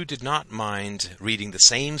who did not mind reading the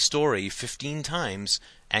same story 15 times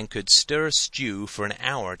and could stir stew for an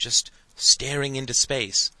hour just staring into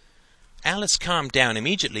space. Alice calmed down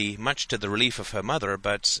immediately, much to the relief of her mother,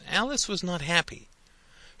 but Alice was not happy.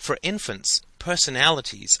 For infants,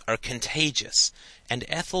 personalities are contagious, and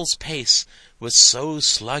Ethel's pace was so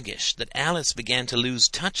sluggish that Alice began to lose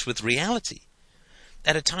touch with reality.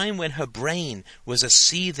 At a time when her brain was a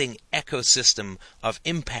seething ecosystem of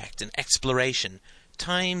impact and exploration,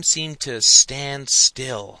 time seemed to stand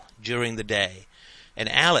still during the day, and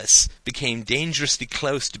Alice became dangerously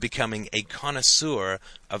close to becoming a connoisseur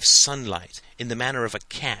of sunlight, in the manner of a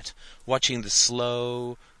cat watching the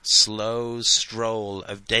slow stroll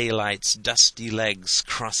of daylight's dusty legs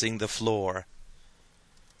crossing the floor.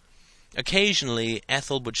 Occasionally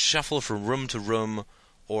Ethel would shuffle from room to room,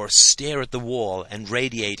 or stare at the wall and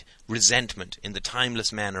radiate resentment in the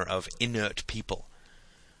timeless manner of inert people.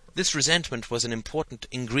 This resentment was an important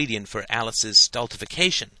ingredient for Alice's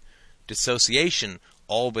stultification. Dissociation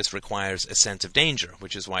always requires a sense of danger,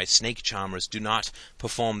 which is why snake charmers do not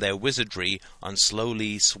perform their wizardry on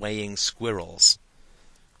slowly swaying squirrels.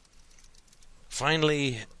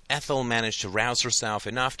 Finally, Ethel managed to rouse herself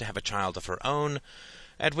enough to have a child of her own,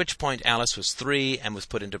 at which point Alice was 3 and was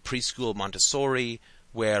put into preschool Montessori,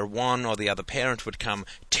 where one or the other parent would come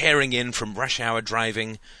tearing in from rush-hour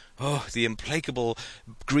driving. Oh, the implacable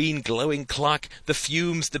green glowing clock, the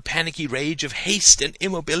fumes, the panicky rage of haste and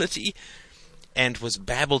immobility, and was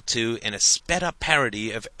babbled to in a sped-up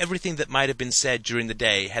parody of everything that might have been said during the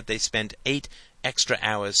day had they spent 8 extra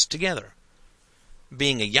hours together.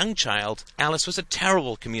 Being a young child, Alice was a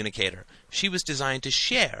terrible communicator, she was designed to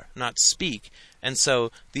share, not speak. And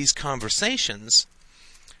so these conversations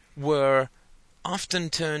were often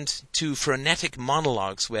turned to frenetic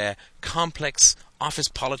monologues where complex office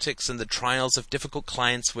politics and the trials of difficult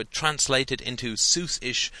clients were translated into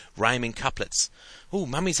sooth-ish rhyming couplets. "Oh,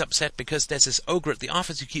 Mummy's upset because there's this ogre at the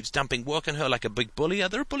office who keeps dumping work on her like a big bully. Are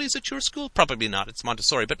there bullies at your school?" Probably not, it's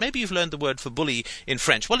Montessori, but maybe you've learned the word for bully in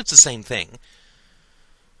French. Well, it's the same thing.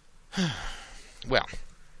 Well,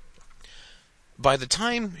 by the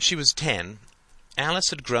time she was 10,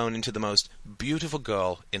 Alice had grown into the most beautiful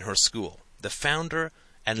girl in her school, the founder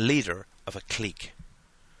and leader of a clique.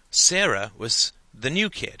 Sarah was the new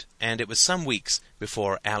kid, and it was some weeks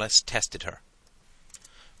before Alice tested her.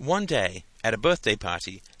 One day, at a birthday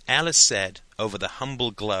party, Alice said, over the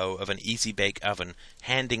humble glow of an easy-bake oven,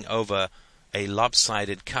 handing over a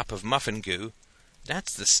lopsided cup of muffin goo,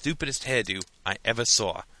 "That's the stupidest hairdo I ever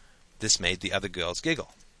saw." This made the other girls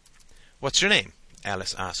giggle. "What's your name?"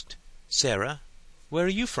 Alice asked. "Sarah. Where are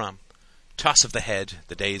you from?" Toss of the head.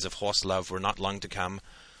 The days of horse love were not long to come.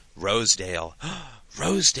 "Rosedale."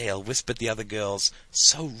 "Rosedale," whispered the other girls.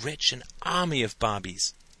 "So rich, an army of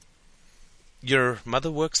Barbies." "Your mother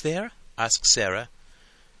works there?" asked Sarah,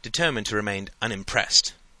 determined to remain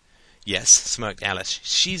unimpressed. "Yes," smirked Alice.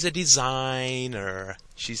 "She's a designer.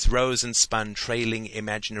 She's rose and spun, trailing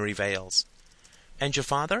imaginary veils." "And your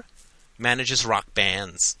father?" "Manages rock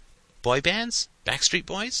bands." "Boy bands? Backstreet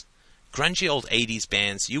Boys?" "Grungy old 80s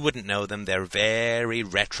bands. You wouldn't know them. They're very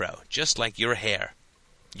retro, just like your hair."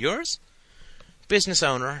 "Yours?" "Business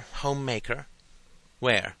owner, homemaker."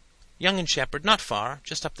 "Where?" "Young and Shepherd, not far,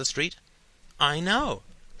 just up the street." "I know."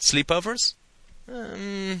 "Sleepovers?"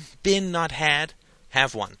 Been, not had.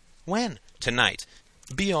 Have one." "When?" "Tonight."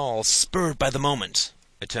 Be all spurred by the moment.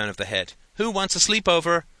 A turn of the head. "Who wants a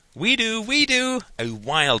sleepover?" "We do, we do." A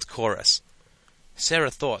wild chorus.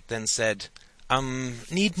 Sarah thought, then said,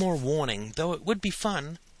 "Need more warning, though it would be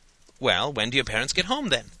fun." "Well, when do your parents get home,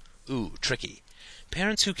 then?" Ooh, tricky.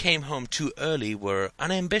 Parents who came home too early were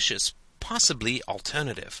unambitious, possibly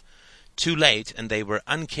alternative. Too late, and they were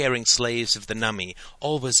uncaring slaves of the nummy,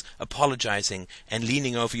 always apologizing and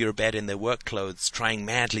leaning over your bed in their work clothes, trying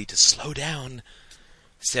madly to slow down.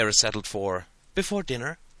 Sarah settled for before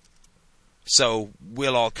dinner. "So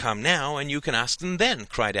we'll all come now, and you can ask them then,"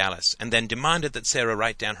 cried Alice, and then demanded that Sarah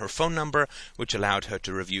write down her phone number, which allowed her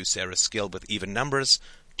to review Sarah's skill with even numbers.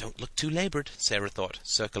 Don't look too labored, Sarah thought,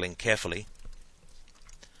 circling carefully.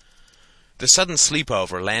 The sudden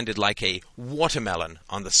sleepover landed like a watermelon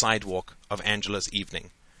on the sidewalk of Angela's evening.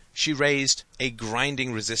 She raised a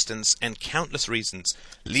grinding resistance, and countless reasons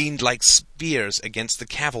leaned like spears against the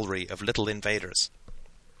cavalry of little invaders.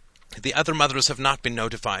 "The other mothers have not been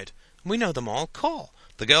notified." "We know them all. Call."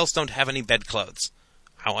 "The girls don't have any bedclothes."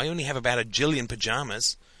 "Oh, I only have about a jillion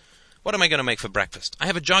pajamas." "What am I going to make for breakfast?" "I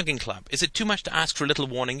have a jogging club." "Is it too much to ask for a little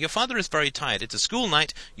warning? Your father is very tired. It's a school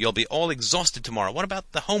night. You'll be all exhausted tomorrow. What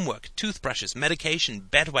about the homework, toothbrushes, medication,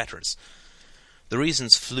 bedwetters?" The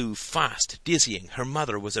reasons flew fast, dizzying. Her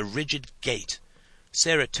mother was a rigid gate.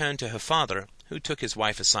 Sarah turned to her father, who took his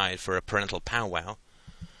wife aside for a parental powwow.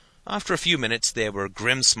 After a few minutes there were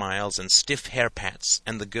grim smiles and stiff hair-pats,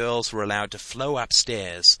 and the girls were allowed to flow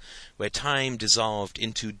upstairs, where time dissolved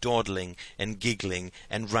into dawdling and giggling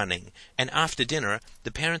and running, and after dinner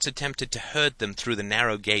the parents attempted to herd them through the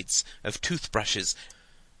narrow gates of toothbrushes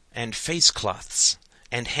and face-cloths,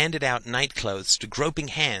 and handed out night-clothes to groping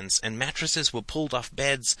hands, and mattresses were pulled off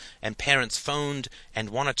beds, and parents phoned,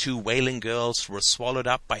 and one or two wailing girls were swallowed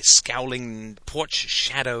up by scowling porch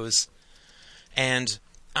shadows, and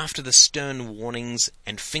after the stern warnings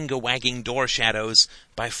and finger-wagging door shadows,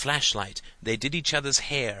 by flashlight they did each other's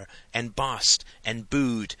hair, and bossed, and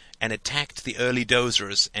booed, and attacked the early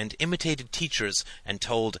dozers, and imitated teachers, and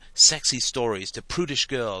told sexy stories to prudish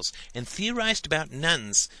girls, and theorized about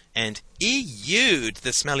nuns, and EU'd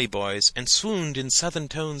the smelly boys, and swooned in southern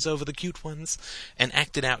tones over the cute ones, and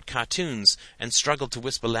acted out cartoons, and struggled to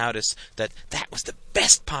whisper loudest that was the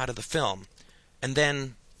best part of the film. And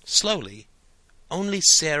then, slowly, only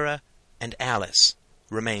Sarah and Alice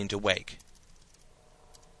remained awake.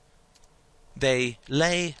 They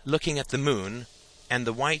lay looking at the moon, and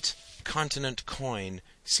the white continent coin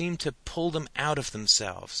seemed to pull them out of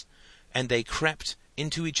themselves, and they crept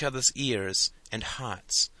into each other's ears and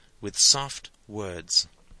hearts with soft words.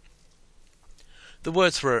 The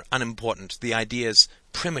words were unimportant, the ideas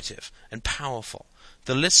primitive and powerful,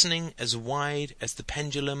 the listening as wide as the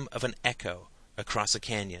pendulum of an echo across a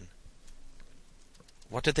canyon.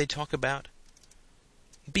 What did they talk about?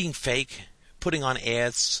 Being fake, putting on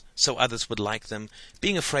airs so others would like them,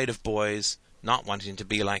 being afraid of boys, not wanting to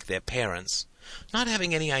be like their parents, not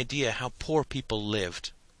having any idea how poor people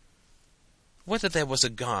lived, whether there was a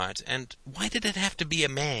God, and why did it have to be a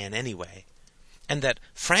man anyway, and that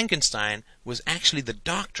Frankenstein was actually the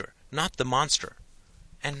doctor, not the monster,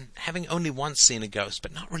 and having only once seen a ghost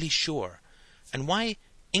but not really sure, and why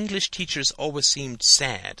English teachers always seemed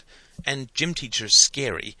sad, and gym teachers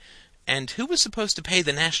scary, and who was supposed to pay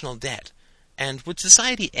the national debt, and would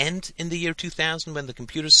society end in the year 2000 when the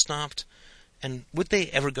computers stopped, and would they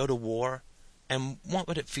ever go to war, and what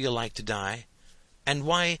would it feel like to die, and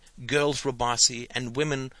why girls were bossy and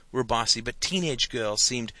women were bossy, but teenage girls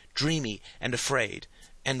seemed dreamy and afraid,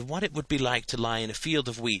 and what it would be like to lie in a field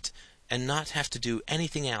of wheat and not have to do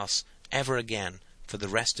anything else ever again for the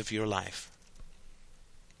rest of your life.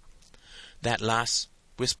 That last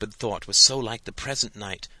whispered thought was so like the present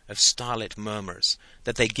night of starlit murmurs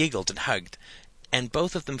that they giggled and hugged, and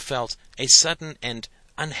both of them felt a sudden and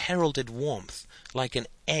unheralded warmth, like an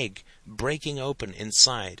egg breaking open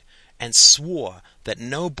inside, and swore that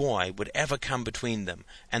no boy would ever come between them,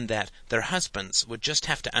 and that their husbands would just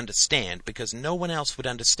have to understand, because no one else would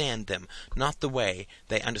understand them, not the way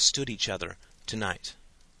they understood each other tonight.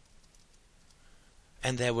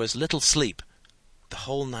 And there was little sleep the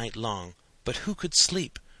whole night long, but who could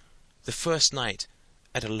sleep the first night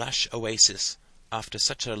at a lush oasis after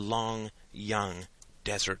such a long, young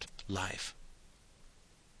desert life?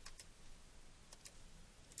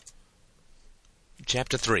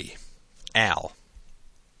 Chapter 3. Al.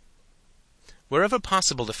 Wherever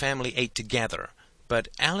possible the family ate together, but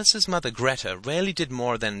Alice's mother Greta rarely did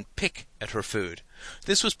more than pick at her food.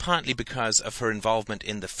 This was partly because of her involvement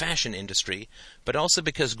in the fashion industry, but also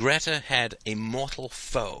because Greta had a mortal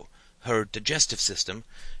foe, her digestive system,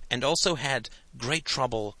 and also had great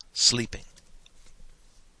trouble sleeping.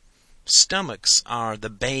 Stomachs are the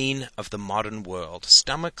bane of the modern world.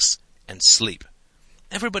 Stomachs and sleep.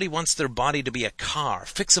 Everybody wants their body to be a car,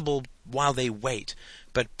 fixable while they wait,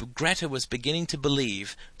 but Greta was beginning to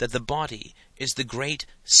believe that the body is the great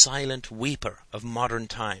silent weeper of modern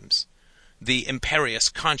times. The imperious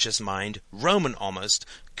conscious mind, Roman almost,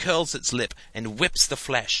 curls its lip and whips the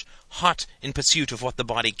flesh, hot in pursuit of what the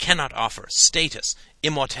body cannot offer: status,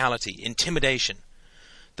 immortality, intimidation.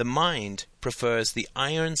 The mind prefers the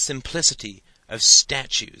iron simplicity of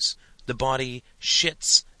statues. The body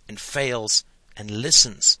shits and fails and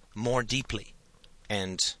listens more deeply,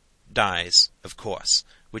 and dies, of course,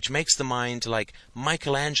 which makes the mind like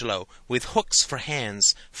Michelangelo with hooks for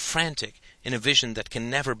hands, frantic in a vision that can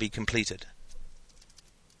never be completed.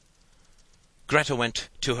 Greta went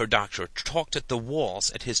to her doctor, talked at the walls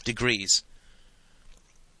at his degrees.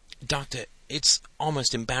 "Doctor, it's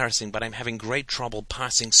almost embarrassing, but I'm having great trouble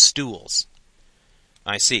passing stools."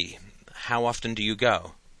 "I see. How often do you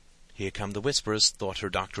go?" Here come the whispers, thought her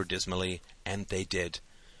doctor dismally, and they did.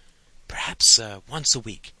 "Perhaps once a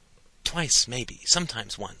week. Twice, maybe.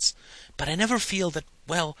 Sometimes once. But I never feel that,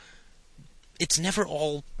 well, it's never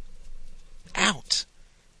all out."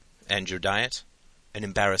 "And your diet?" An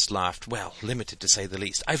embarrassed laugh. "Well, limited to say the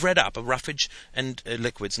least. I've read up. Roughage and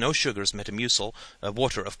liquids. No sugars, Metamucil.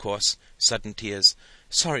 Water, of course." Sudden tears.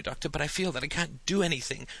 "Sorry, doctor, but I feel that I can't do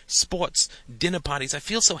anything. Sports, dinner parties. I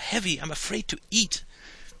feel so heavy. I'm afraid to eat."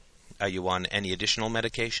 "Are you on any additional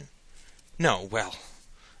medication?" "No. Well,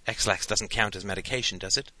 X-Lax doesn't count as medication,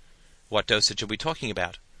 does it?" "What dosage are we talking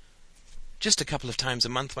about?" "Just a couple of times a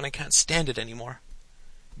month when I can't stand it anymore."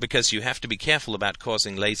 "Because you have to be careful about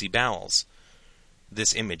causing lazy bowels."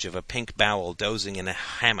 This image of a pink bowel dozing in a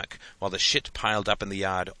hammock while the shit piled up in the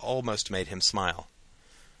yard almost made him smile.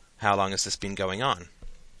 "How long has this been going on?"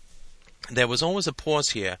 There was always a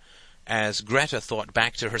pause here, as Greta thought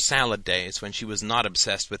back to her salad days when she was not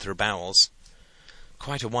obsessed with her bowels.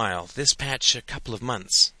 "Quite a while. This patch a couple of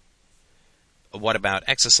months." "What about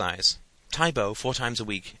exercise?" "Tybo 4 times a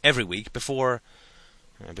week, every week, before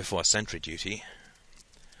sentry duty."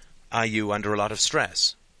 "Are you under a lot of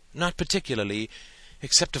stress?" "Not particularly,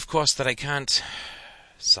 except of course that I can't—"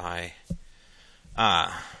 Sigh.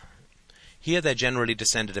 "Ah." Here there generally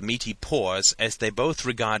descended a meaty pause, as they both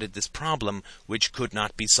regarded this problem which could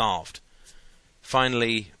not be solved.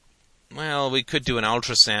 Finally, "Well, we could do an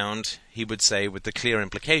ultrasound," he would say, with the clear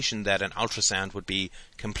implication that an ultrasound would be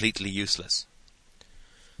completely useless.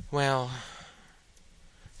 "Well—"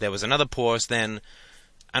 There was another pause, then,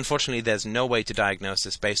 "Unfortunately, there's no way to diagnose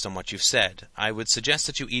this based on what you've said. I would suggest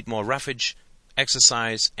that you eat more roughage,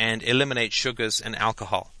 exercise, and eliminate sugars and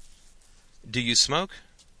alcohol." "Do you smoke?"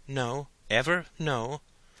 "No." "Ever?" "No."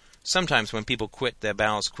 "Sometimes when people quit, their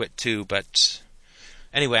bowels quit too, but...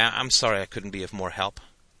 Anyway, I'm sorry I couldn't be of more help."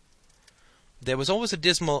 There was always a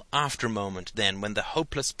dismal after-moment then when the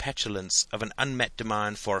hopeless petulance of an unmet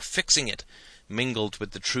demand for fixing it mingled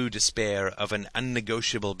with the true despair of an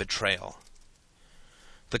unnegotiable betrayal.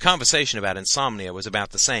 The conversation about insomnia was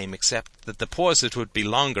about the same, except that the pauses would be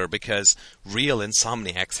longer because real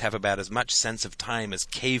insomniacs have about as much sense of time as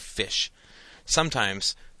cave fish.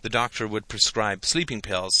 Sometimes the doctor would prescribe sleeping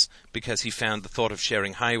pills because he found the thought of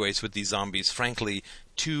sharing highways with these zombies frankly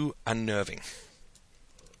too unnerving.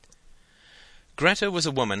 Greta was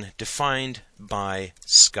a woman defined by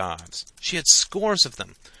scarves. She had scores of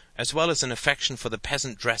them, as well as an affection for the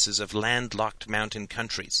peasant dresses of landlocked mountain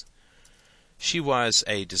countries. She was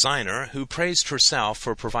a designer who praised herself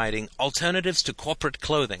for providing alternatives to corporate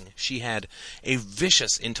clothing. She had a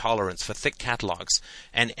vicious intolerance for thick catalogs,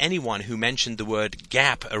 and anyone who mentioned the word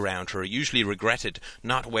Gap around her usually regretted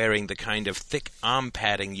not wearing the kind of thick arm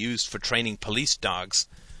padding used for training police dogs.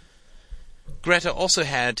 Greta also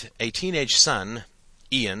had a teenage son,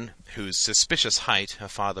 Ian, whose suspicious height, her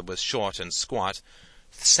father was short and squat,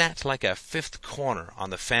 sat like a fifth corner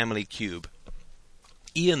on the family cube.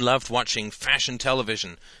 Ian loved watching fashion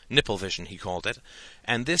television, nipple vision he called it,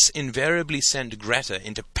 and this invariably sent Greta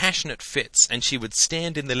into passionate fits, and she would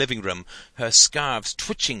stand in the living room, her scarves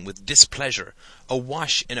twitching with displeasure,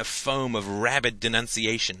 awash in a foam of rabid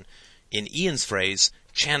denunciation, in Ian's phrase,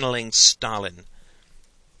 channeling Stalin.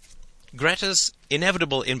 Greta's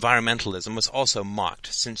inevitable environmentalism was also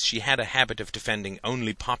mocked, since she had a habit of defending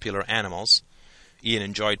only popular animals. Ian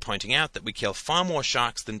enjoyed pointing out that we kill far more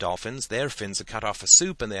sharks than dolphins. Their fins are cut off for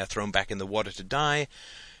soup and they are thrown back in the water to die,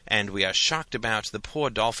 and we are shocked about the poor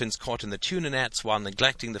dolphins caught in the tuna nets while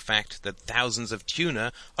neglecting the fact that thousands of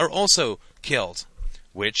tuna are also killed,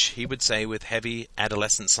 which, he would say with heavy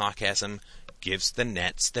adolescent sarcasm, gives the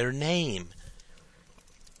nets their name.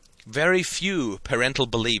 Very few parental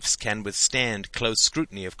beliefs can withstand close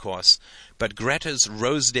scrutiny, of course, but Greta's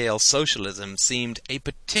Rosedale socialism seemed a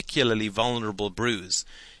particularly vulnerable bruise,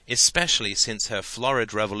 especially since her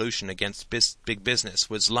florid revolution against big business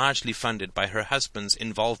was largely funded by her husband's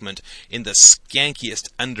involvement in the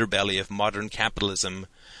skankiest underbelly of modern capitalism,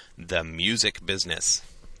 the music business.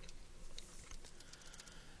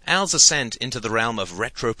 Al's ascent into the realm of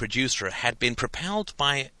retro producer had been propelled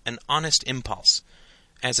by an honest impulse.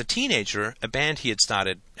 As a teenager, a band he had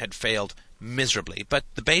started had failed miserably, but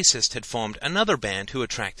the bassist had formed another band who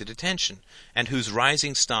attracted attention, and whose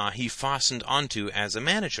rising star he fastened onto as a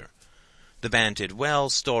manager. The band did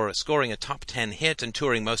well, scoring a top 10 hit and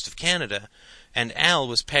touring most of Canada, and Al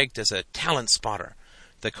was pegged as a talent spotter,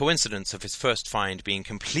 the coincidence of his first find being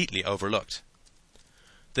completely overlooked.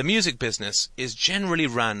 The music business is generally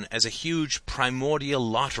run as a huge primordial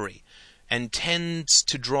lottery, and tends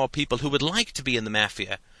to draw people who would like to be in the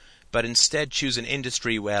mafia, but instead choose an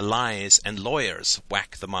industry where lies and lawyers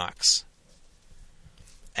whack the marks.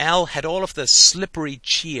 Al had all of the slippery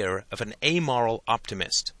cheer of an amoral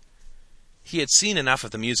optimist. He had seen enough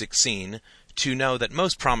of the music scene to know that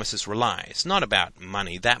most promises were lies, not about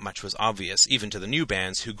money. That much was obvious, even to the new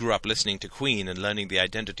bands who grew up listening to Queen and learning the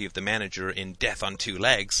identity of the manager in Death on Two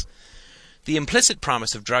Legs. The implicit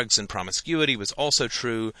promise of drugs and promiscuity was also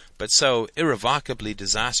true, but so irrevocably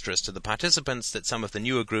disastrous to the participants that some of the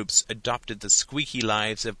newer groups adopted the squeaky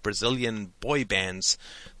lives of Brazilian boy bands,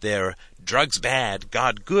 their drugs bad,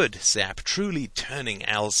 God good sap truly turning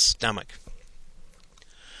Al's stomach.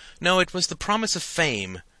 No, it was the promise of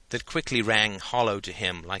fame that quickly rang hollow to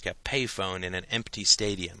him like a payphone in an empty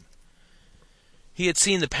stadium. He had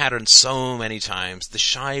seen the pattern so many times, the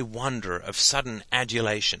shy wonder of sudden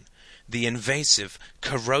adulation, the invasive,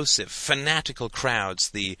 corrosive, fanatical crowds,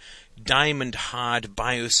 the diamond-hard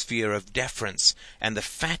biosphere of deference, and the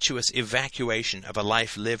fatuous evacuation of a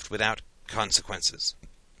life lived without consequences.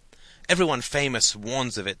 Everyone famous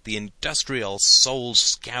warns of it, the industrial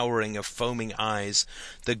soul-scouring of foaming eyes,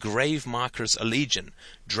 the grave markers a legion,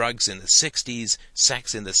 drugs in the 60s,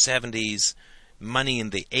 sex in the 70s, money in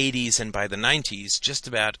the 80s, and by the 90s, just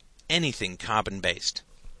about anything carbon-based.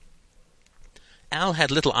 Al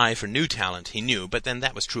had little eye for new talent, he knew, but then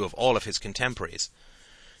that was true of all of his contemporaries.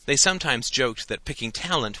 They sometimes joked that picking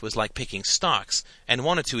talent was like picking stocks, and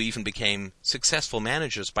one or two even became successful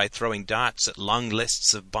managers by throwing darts at long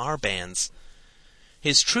lists of bar bands.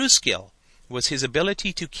 His true skill was his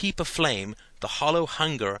ability to keep aflame the hollow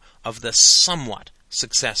hunger of the somewhat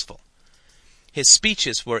successful. His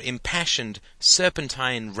speeches were impassioned,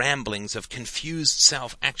 serpentine ramblings of confused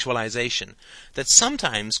self-actualization that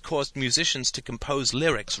sometimes caused musicians to compose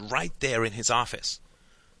lyrics right there in his office.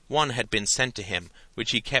 One had been sent to him,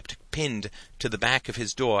 which he kept pinned to the back of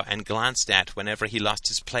his door and glanced at whenever he lost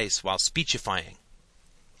his place while speechifying.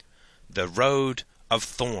 The Road of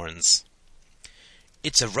Thorns.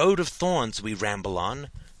 It's a road of thorns we ramble on,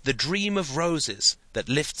 the dream of roses that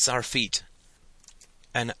lifts our feet.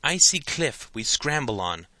 An icy cliff we scramble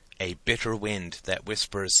on, a bitter wind that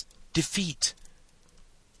whispers, defeat.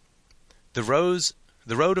 The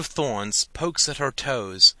road of thorns pokes at our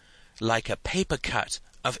toes, like a paper cut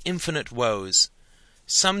of infinite woes.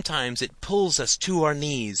 Sometimes it pulls us to our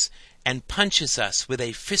knees and punches us with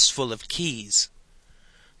a fistful of keys.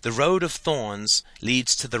 The road of thorns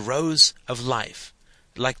leads to the rose of life,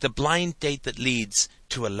 like the blind date that leads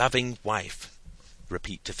to a loving wife.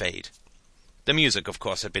 Repeat to fade. The music, of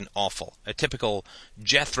course, had been awful. A typical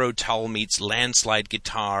Jethro Tull meets landslide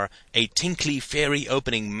guitar, a tinkly fairy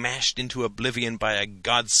opening mashed into oblivion by a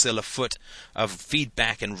Godzilla foot of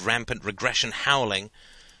feedback and rampant regression howling.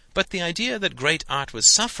 But the idea that great art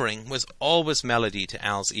was suffering was always melody to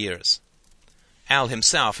Al's ears. Al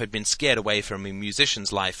himself had been scared away from a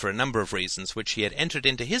musician's life for a number of reasons, which he had entered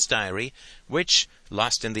into his diary, which,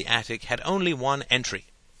 lost in the attic, had only one entry.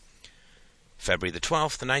 February the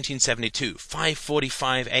 12th, 1972,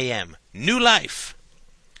 5:45 a.m. New life!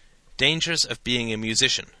 Dangers of being a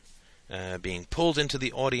musician. Being pulled into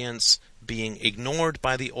the audience, being ignored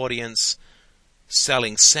by the audience,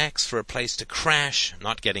 selling sex for a place to crash,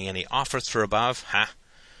 not getting any offers for above,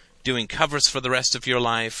 doing covers for the rest of your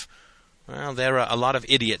life. Well, there are a lot of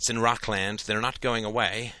idiots in Rockland. They're not going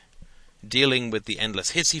away. Dealing with the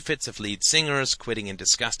endless hissy fits of lead singers, quitting in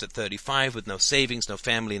disgust at 35 with no savings, no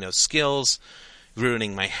family, no skills,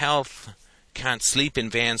 ruining my health, can't sleep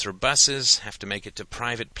in vans or buses, have to make it to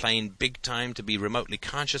private plane big time to be remotely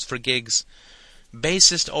conscious for gigs.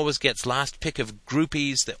 Bassist always gets last pick of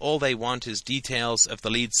groupies that all they want is details of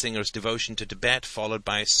the lead singer's devotion to Tibet, followed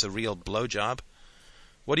by a surreal blowjob.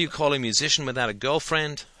 What do you call a musician without a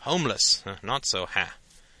girlfriend? Homeless. Not so,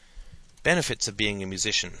 Benefits of being a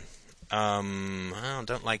musician.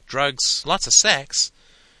 Don't like drugs. Lots of sex.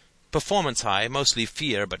 Performance high, mostly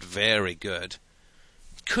fear, but very good.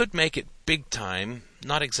 Could make it big time.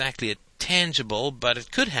 Not exactly a tangible, but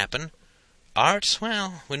it could happen. Art?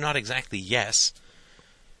 Well, we're not exactly yes.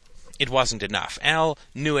 It wasn't enough. Al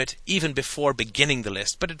knew it even before beginning the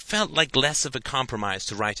list, but it felt like less of a compromise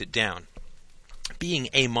to write it down. Being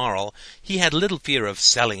amoral, he had little fear of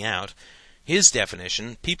selling out. His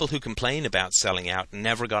definition, people who complain about selling out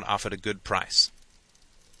never got offered a good price.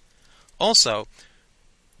 Also,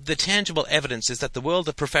 the tangible evidence is that the world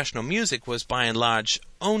of professional music was, by and large,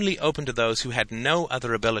 only open to those who had no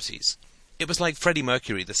other abilities. It was like Freddie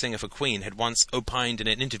Mercury, the singer for Queen, had once opined in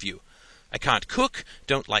an interview. I can't cook,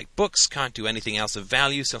 don't like books, can't do anything else of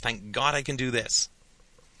value, so thank God I can do this.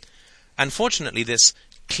 Unfortunately, this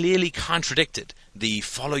clearly contradicted the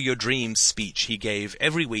follow your dreams speech he gave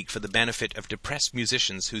every week for the benefit of depressed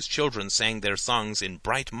musicians whose children sang their songs in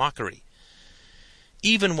bright mockery.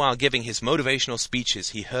 Even while giving his motivational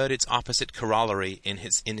speeches, he heard its opposite corollary in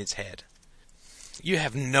his head. You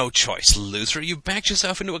have no choice, loser. You backed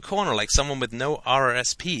yourself into a corner like someone with no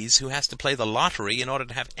RRSPs who has to play the lottery in order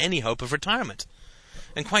to have any hope of retirement.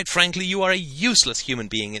 And quite frankly, you are a useless human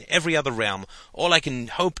being in every other realm. All I can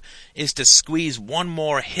hope is to squeeze one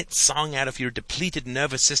more hit song out of your depleted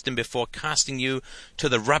nervous system before casting you to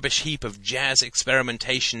the rubbish heap of jazz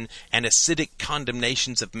experimentation and acidic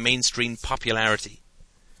condemnations of mainstream popularity.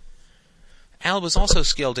 Al was also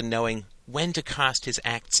skilled in knowing when to cast his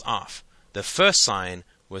acts off. The first sign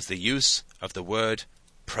was the use of the word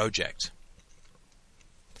project.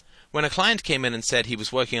 When a client came in and said he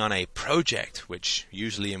was working on a project, which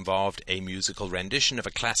usually involved a musical rendition of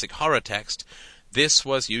a classic horror text, this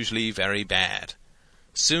was usually very bad.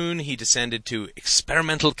 Soon he descended to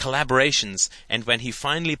experimental collaborations, and when he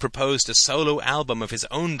finally proposed a solo album of his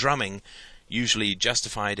own drumming, usually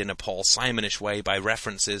justified in a Paul Simonish way by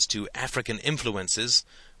references to African influences,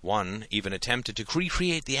 one even attempted to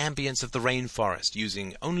recreate the ambience of the rainforest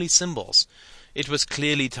using only cymbals, it was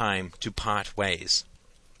clearly time to part ways.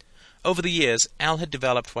 Over the years, Al had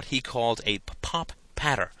developed what he called a pop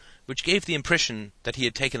patter, which gave the impression that he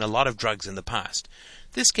had taken a lot of drugs in the past.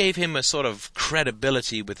 This gave him a sort of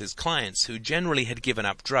credibility with his clients, who generally had given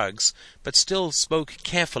up drugs, but still spoke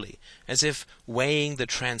carefully, as if weighing the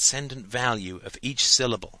transcendent value of each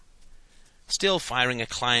syllable. Still firing a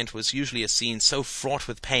client was usually a scene so fraught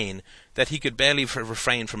with pain that he could barely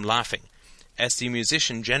refrain from laughing. As the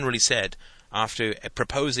musician generally said, after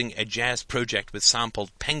proposing a jazz project with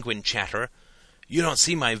sampled penguin chatter, "You don't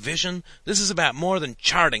see my vision? This is about more than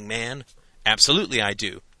charting, man." "Absolutely I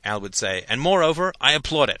do," Al would say, "and moreover, I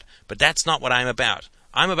applaud it. But that's not what I'm about.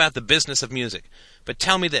 I'm about the business of music. But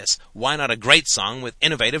tell me this, why not a great song with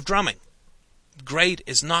innovative drumming?" Great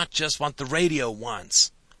is not just what the radio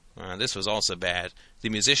wants. This was also bad. The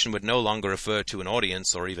musician would no longer refer to an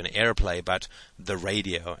audience or even airplay, but the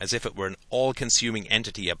radio, as if it were an all-consuming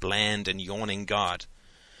entity, a bland and yawning god.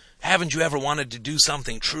 Haven't you ever wanted to do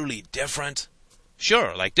something truly different?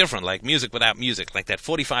 Sure, different, like music without music, like that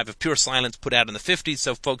 45 of pure silence put out in the 50s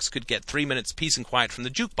so folks could get 3 minutes peace and quiet from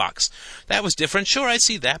the jukebox. That was different, sure, I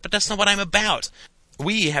see that, but that's not what I'm about.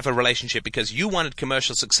 We have a relationship because you wanted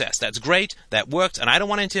commercial success. That's great, that worked, and I don't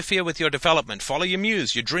want to interfere with your development. Follow your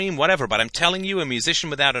muse, your dream, whatever, but I'm telling you, a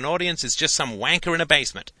musician without an audience is just some wanker in a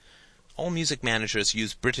basement. All music managers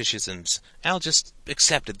use Britishisms. Al just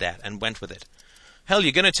accepted that and went with it. Hell,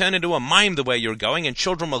 you're going to turn into a mime the way you're going, and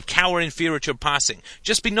children will cower in fear at your passing.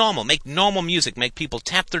 Just be normal. Make normal music. Make people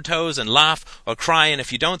tap their toes and laugh or cry, and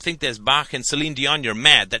if you don't think there's Bach and Celine Dion, you're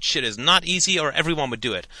mad. That shit is not easy, or everyone would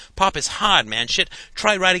do it. Pop is hard, man. Shit,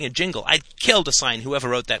 try writing a jingle. I'd kill to sign whoever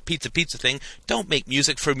wrote that pizza thing. Don't make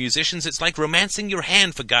music for musicians. It's like romancing your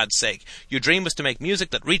hand, for God's sake. Your dream was to make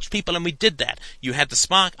music that reached people, and we did that. You had the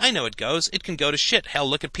spark. I know it goes. It can go to shit. Hell,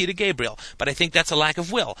 look at Peter Gabriel. But I think that's a lack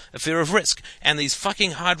of will, a fear of risk, and these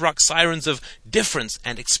fucking hard rock sirens of difference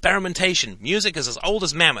and experimentation. Music is as old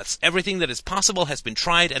as mammoths. Everything that is possible has been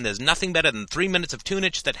tried, and there's nothing better than 3 minutes of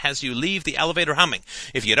tunage that has you leave the elevator humming.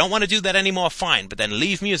 If you don't want to do that anymore, fine, but then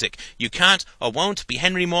leave music. You can't or won't be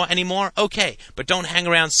Henry Moore anymore? Okay, but don't hang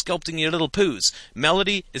around sculpting your little poos.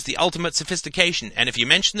 Melody is the ultimate sophistication, and if you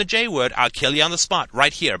mention the J word, I'll kill you on the spot,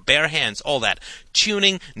 right here, bare hands, all that.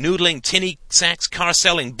 Tuning, noodling, tinny sacks, car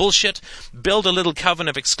selling bullshit. Build a little coven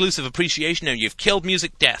of exclusive appreciation and you've killed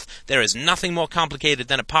music death. There is nothing more complicated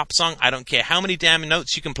than a pop song. I don't care how many damn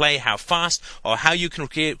notes you can play, how fast, or how you can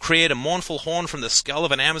create a mournful horn from the skull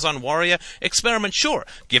of an Amazon warrior. Experiment, sure.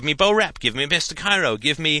 Give me Bo Rap, give me Mr. Cairo,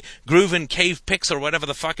 give me Groovin' Cave Picks or whatever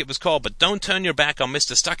the fuck it was called, but don't turn your back on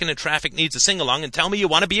Mr. Stuck in the Traffic Needs a Sing-Along and tell me you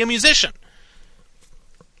want to be a musician.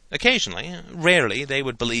 Occasionally, rarely, they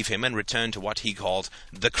would believe him and return to what he called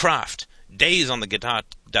the craft. Days on the guitar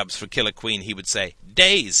dubs for Killer Queen, he would say.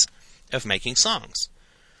 Days of making songs.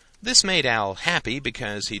 This made Al happy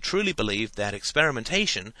because he truly believed that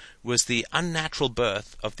experimentation was the unnatural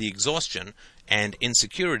birth of the exhaustion and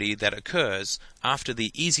insecurity that occurs after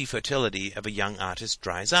the easy fertility of a young artist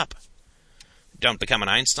dries up. Don't become an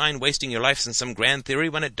Einstein, wasting your life in some grand theory.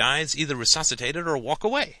 When it dies, either resuscitate it or walk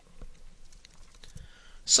away.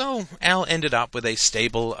 So Al ended up with a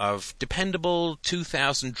stable of dependable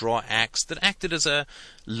 2,000 draw acts that acted as a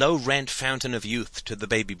low-rent fountain of youth to the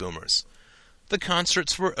baby boomers. The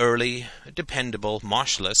concerts were early, dependable,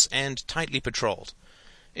 marshalless, and tightly patrolled.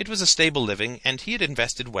 It was a stable living, and he had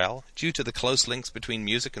invested well, due to the close links between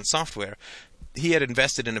music and software. He had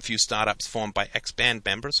invested in a few startups formed by ex-band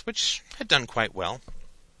members, which had done quite well.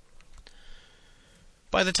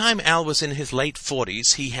 By the time Al was in his late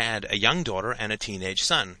 40s, he had a young daughter and a teenage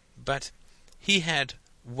son. But he had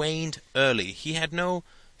waned early. He had no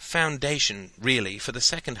foundation, really, for the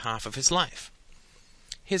second half of his life.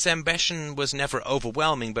 His ambition was never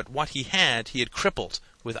overwhelming, but what he had crippled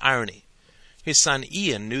with irony. His son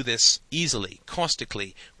Ian knew this easily,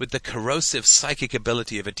 caustically, with the corrosive psychic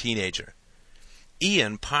ability of a teenager.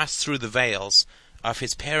 Ian passed through the veils of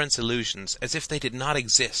his parents' illusions as if they did not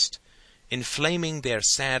exist, inflaming their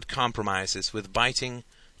sad compromises with biting,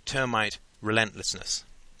 termite relentlessness.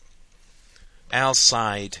 Al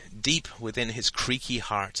sighed deep within his creaky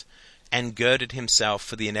heart and girded himself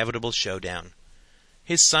for the inevitable showdown.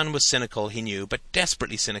 His son was cynical, he knew, but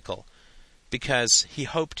desperately cynical, because he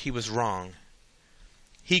hoped he was wrong.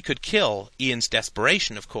 He could kill Ian's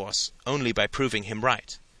desperation, of course, only by proving him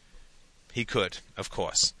right. He could, of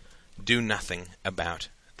course, do nothing about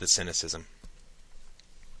the cynicism.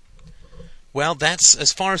 Well, that's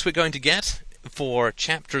as far as we're going to get for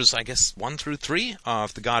chapters, 1 through 3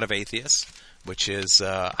 of The God of Atheists, which is,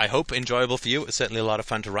 I hope, enjoyable for you. It's certainly a lot of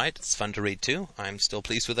fun to write. It's fun to read, too. I'm still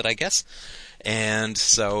pleased with it, I guess. And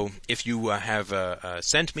so if you have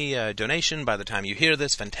sent me a donation by the time you hear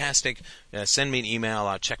this, fantastic. Send me an email.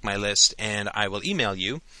 I'll check my list, and I will email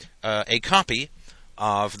you a copy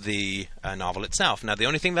of the novel itself. Now, the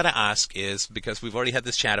only thing that I ask is, because we've already had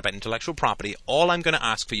this chat about intellectual property, all I'm going to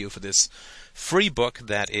ask for you for this free book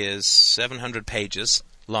that is 700 pages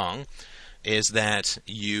long is that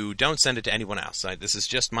you don't send it to anyone else. This is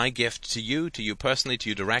just my gift to you personally, to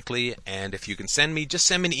you directly, and if you can just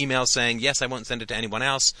send me an email saying, yes, I won't send it to anyone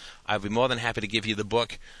else. I'll be more than happy to give you the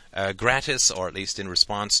book gratis, or at least in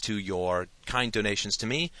response to your kind donations to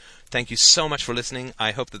me. Thank you so much for listening.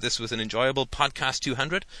 I hope that this was an enjoyable Podcast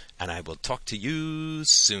 200, and I will talk to you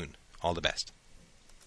soon. All the best.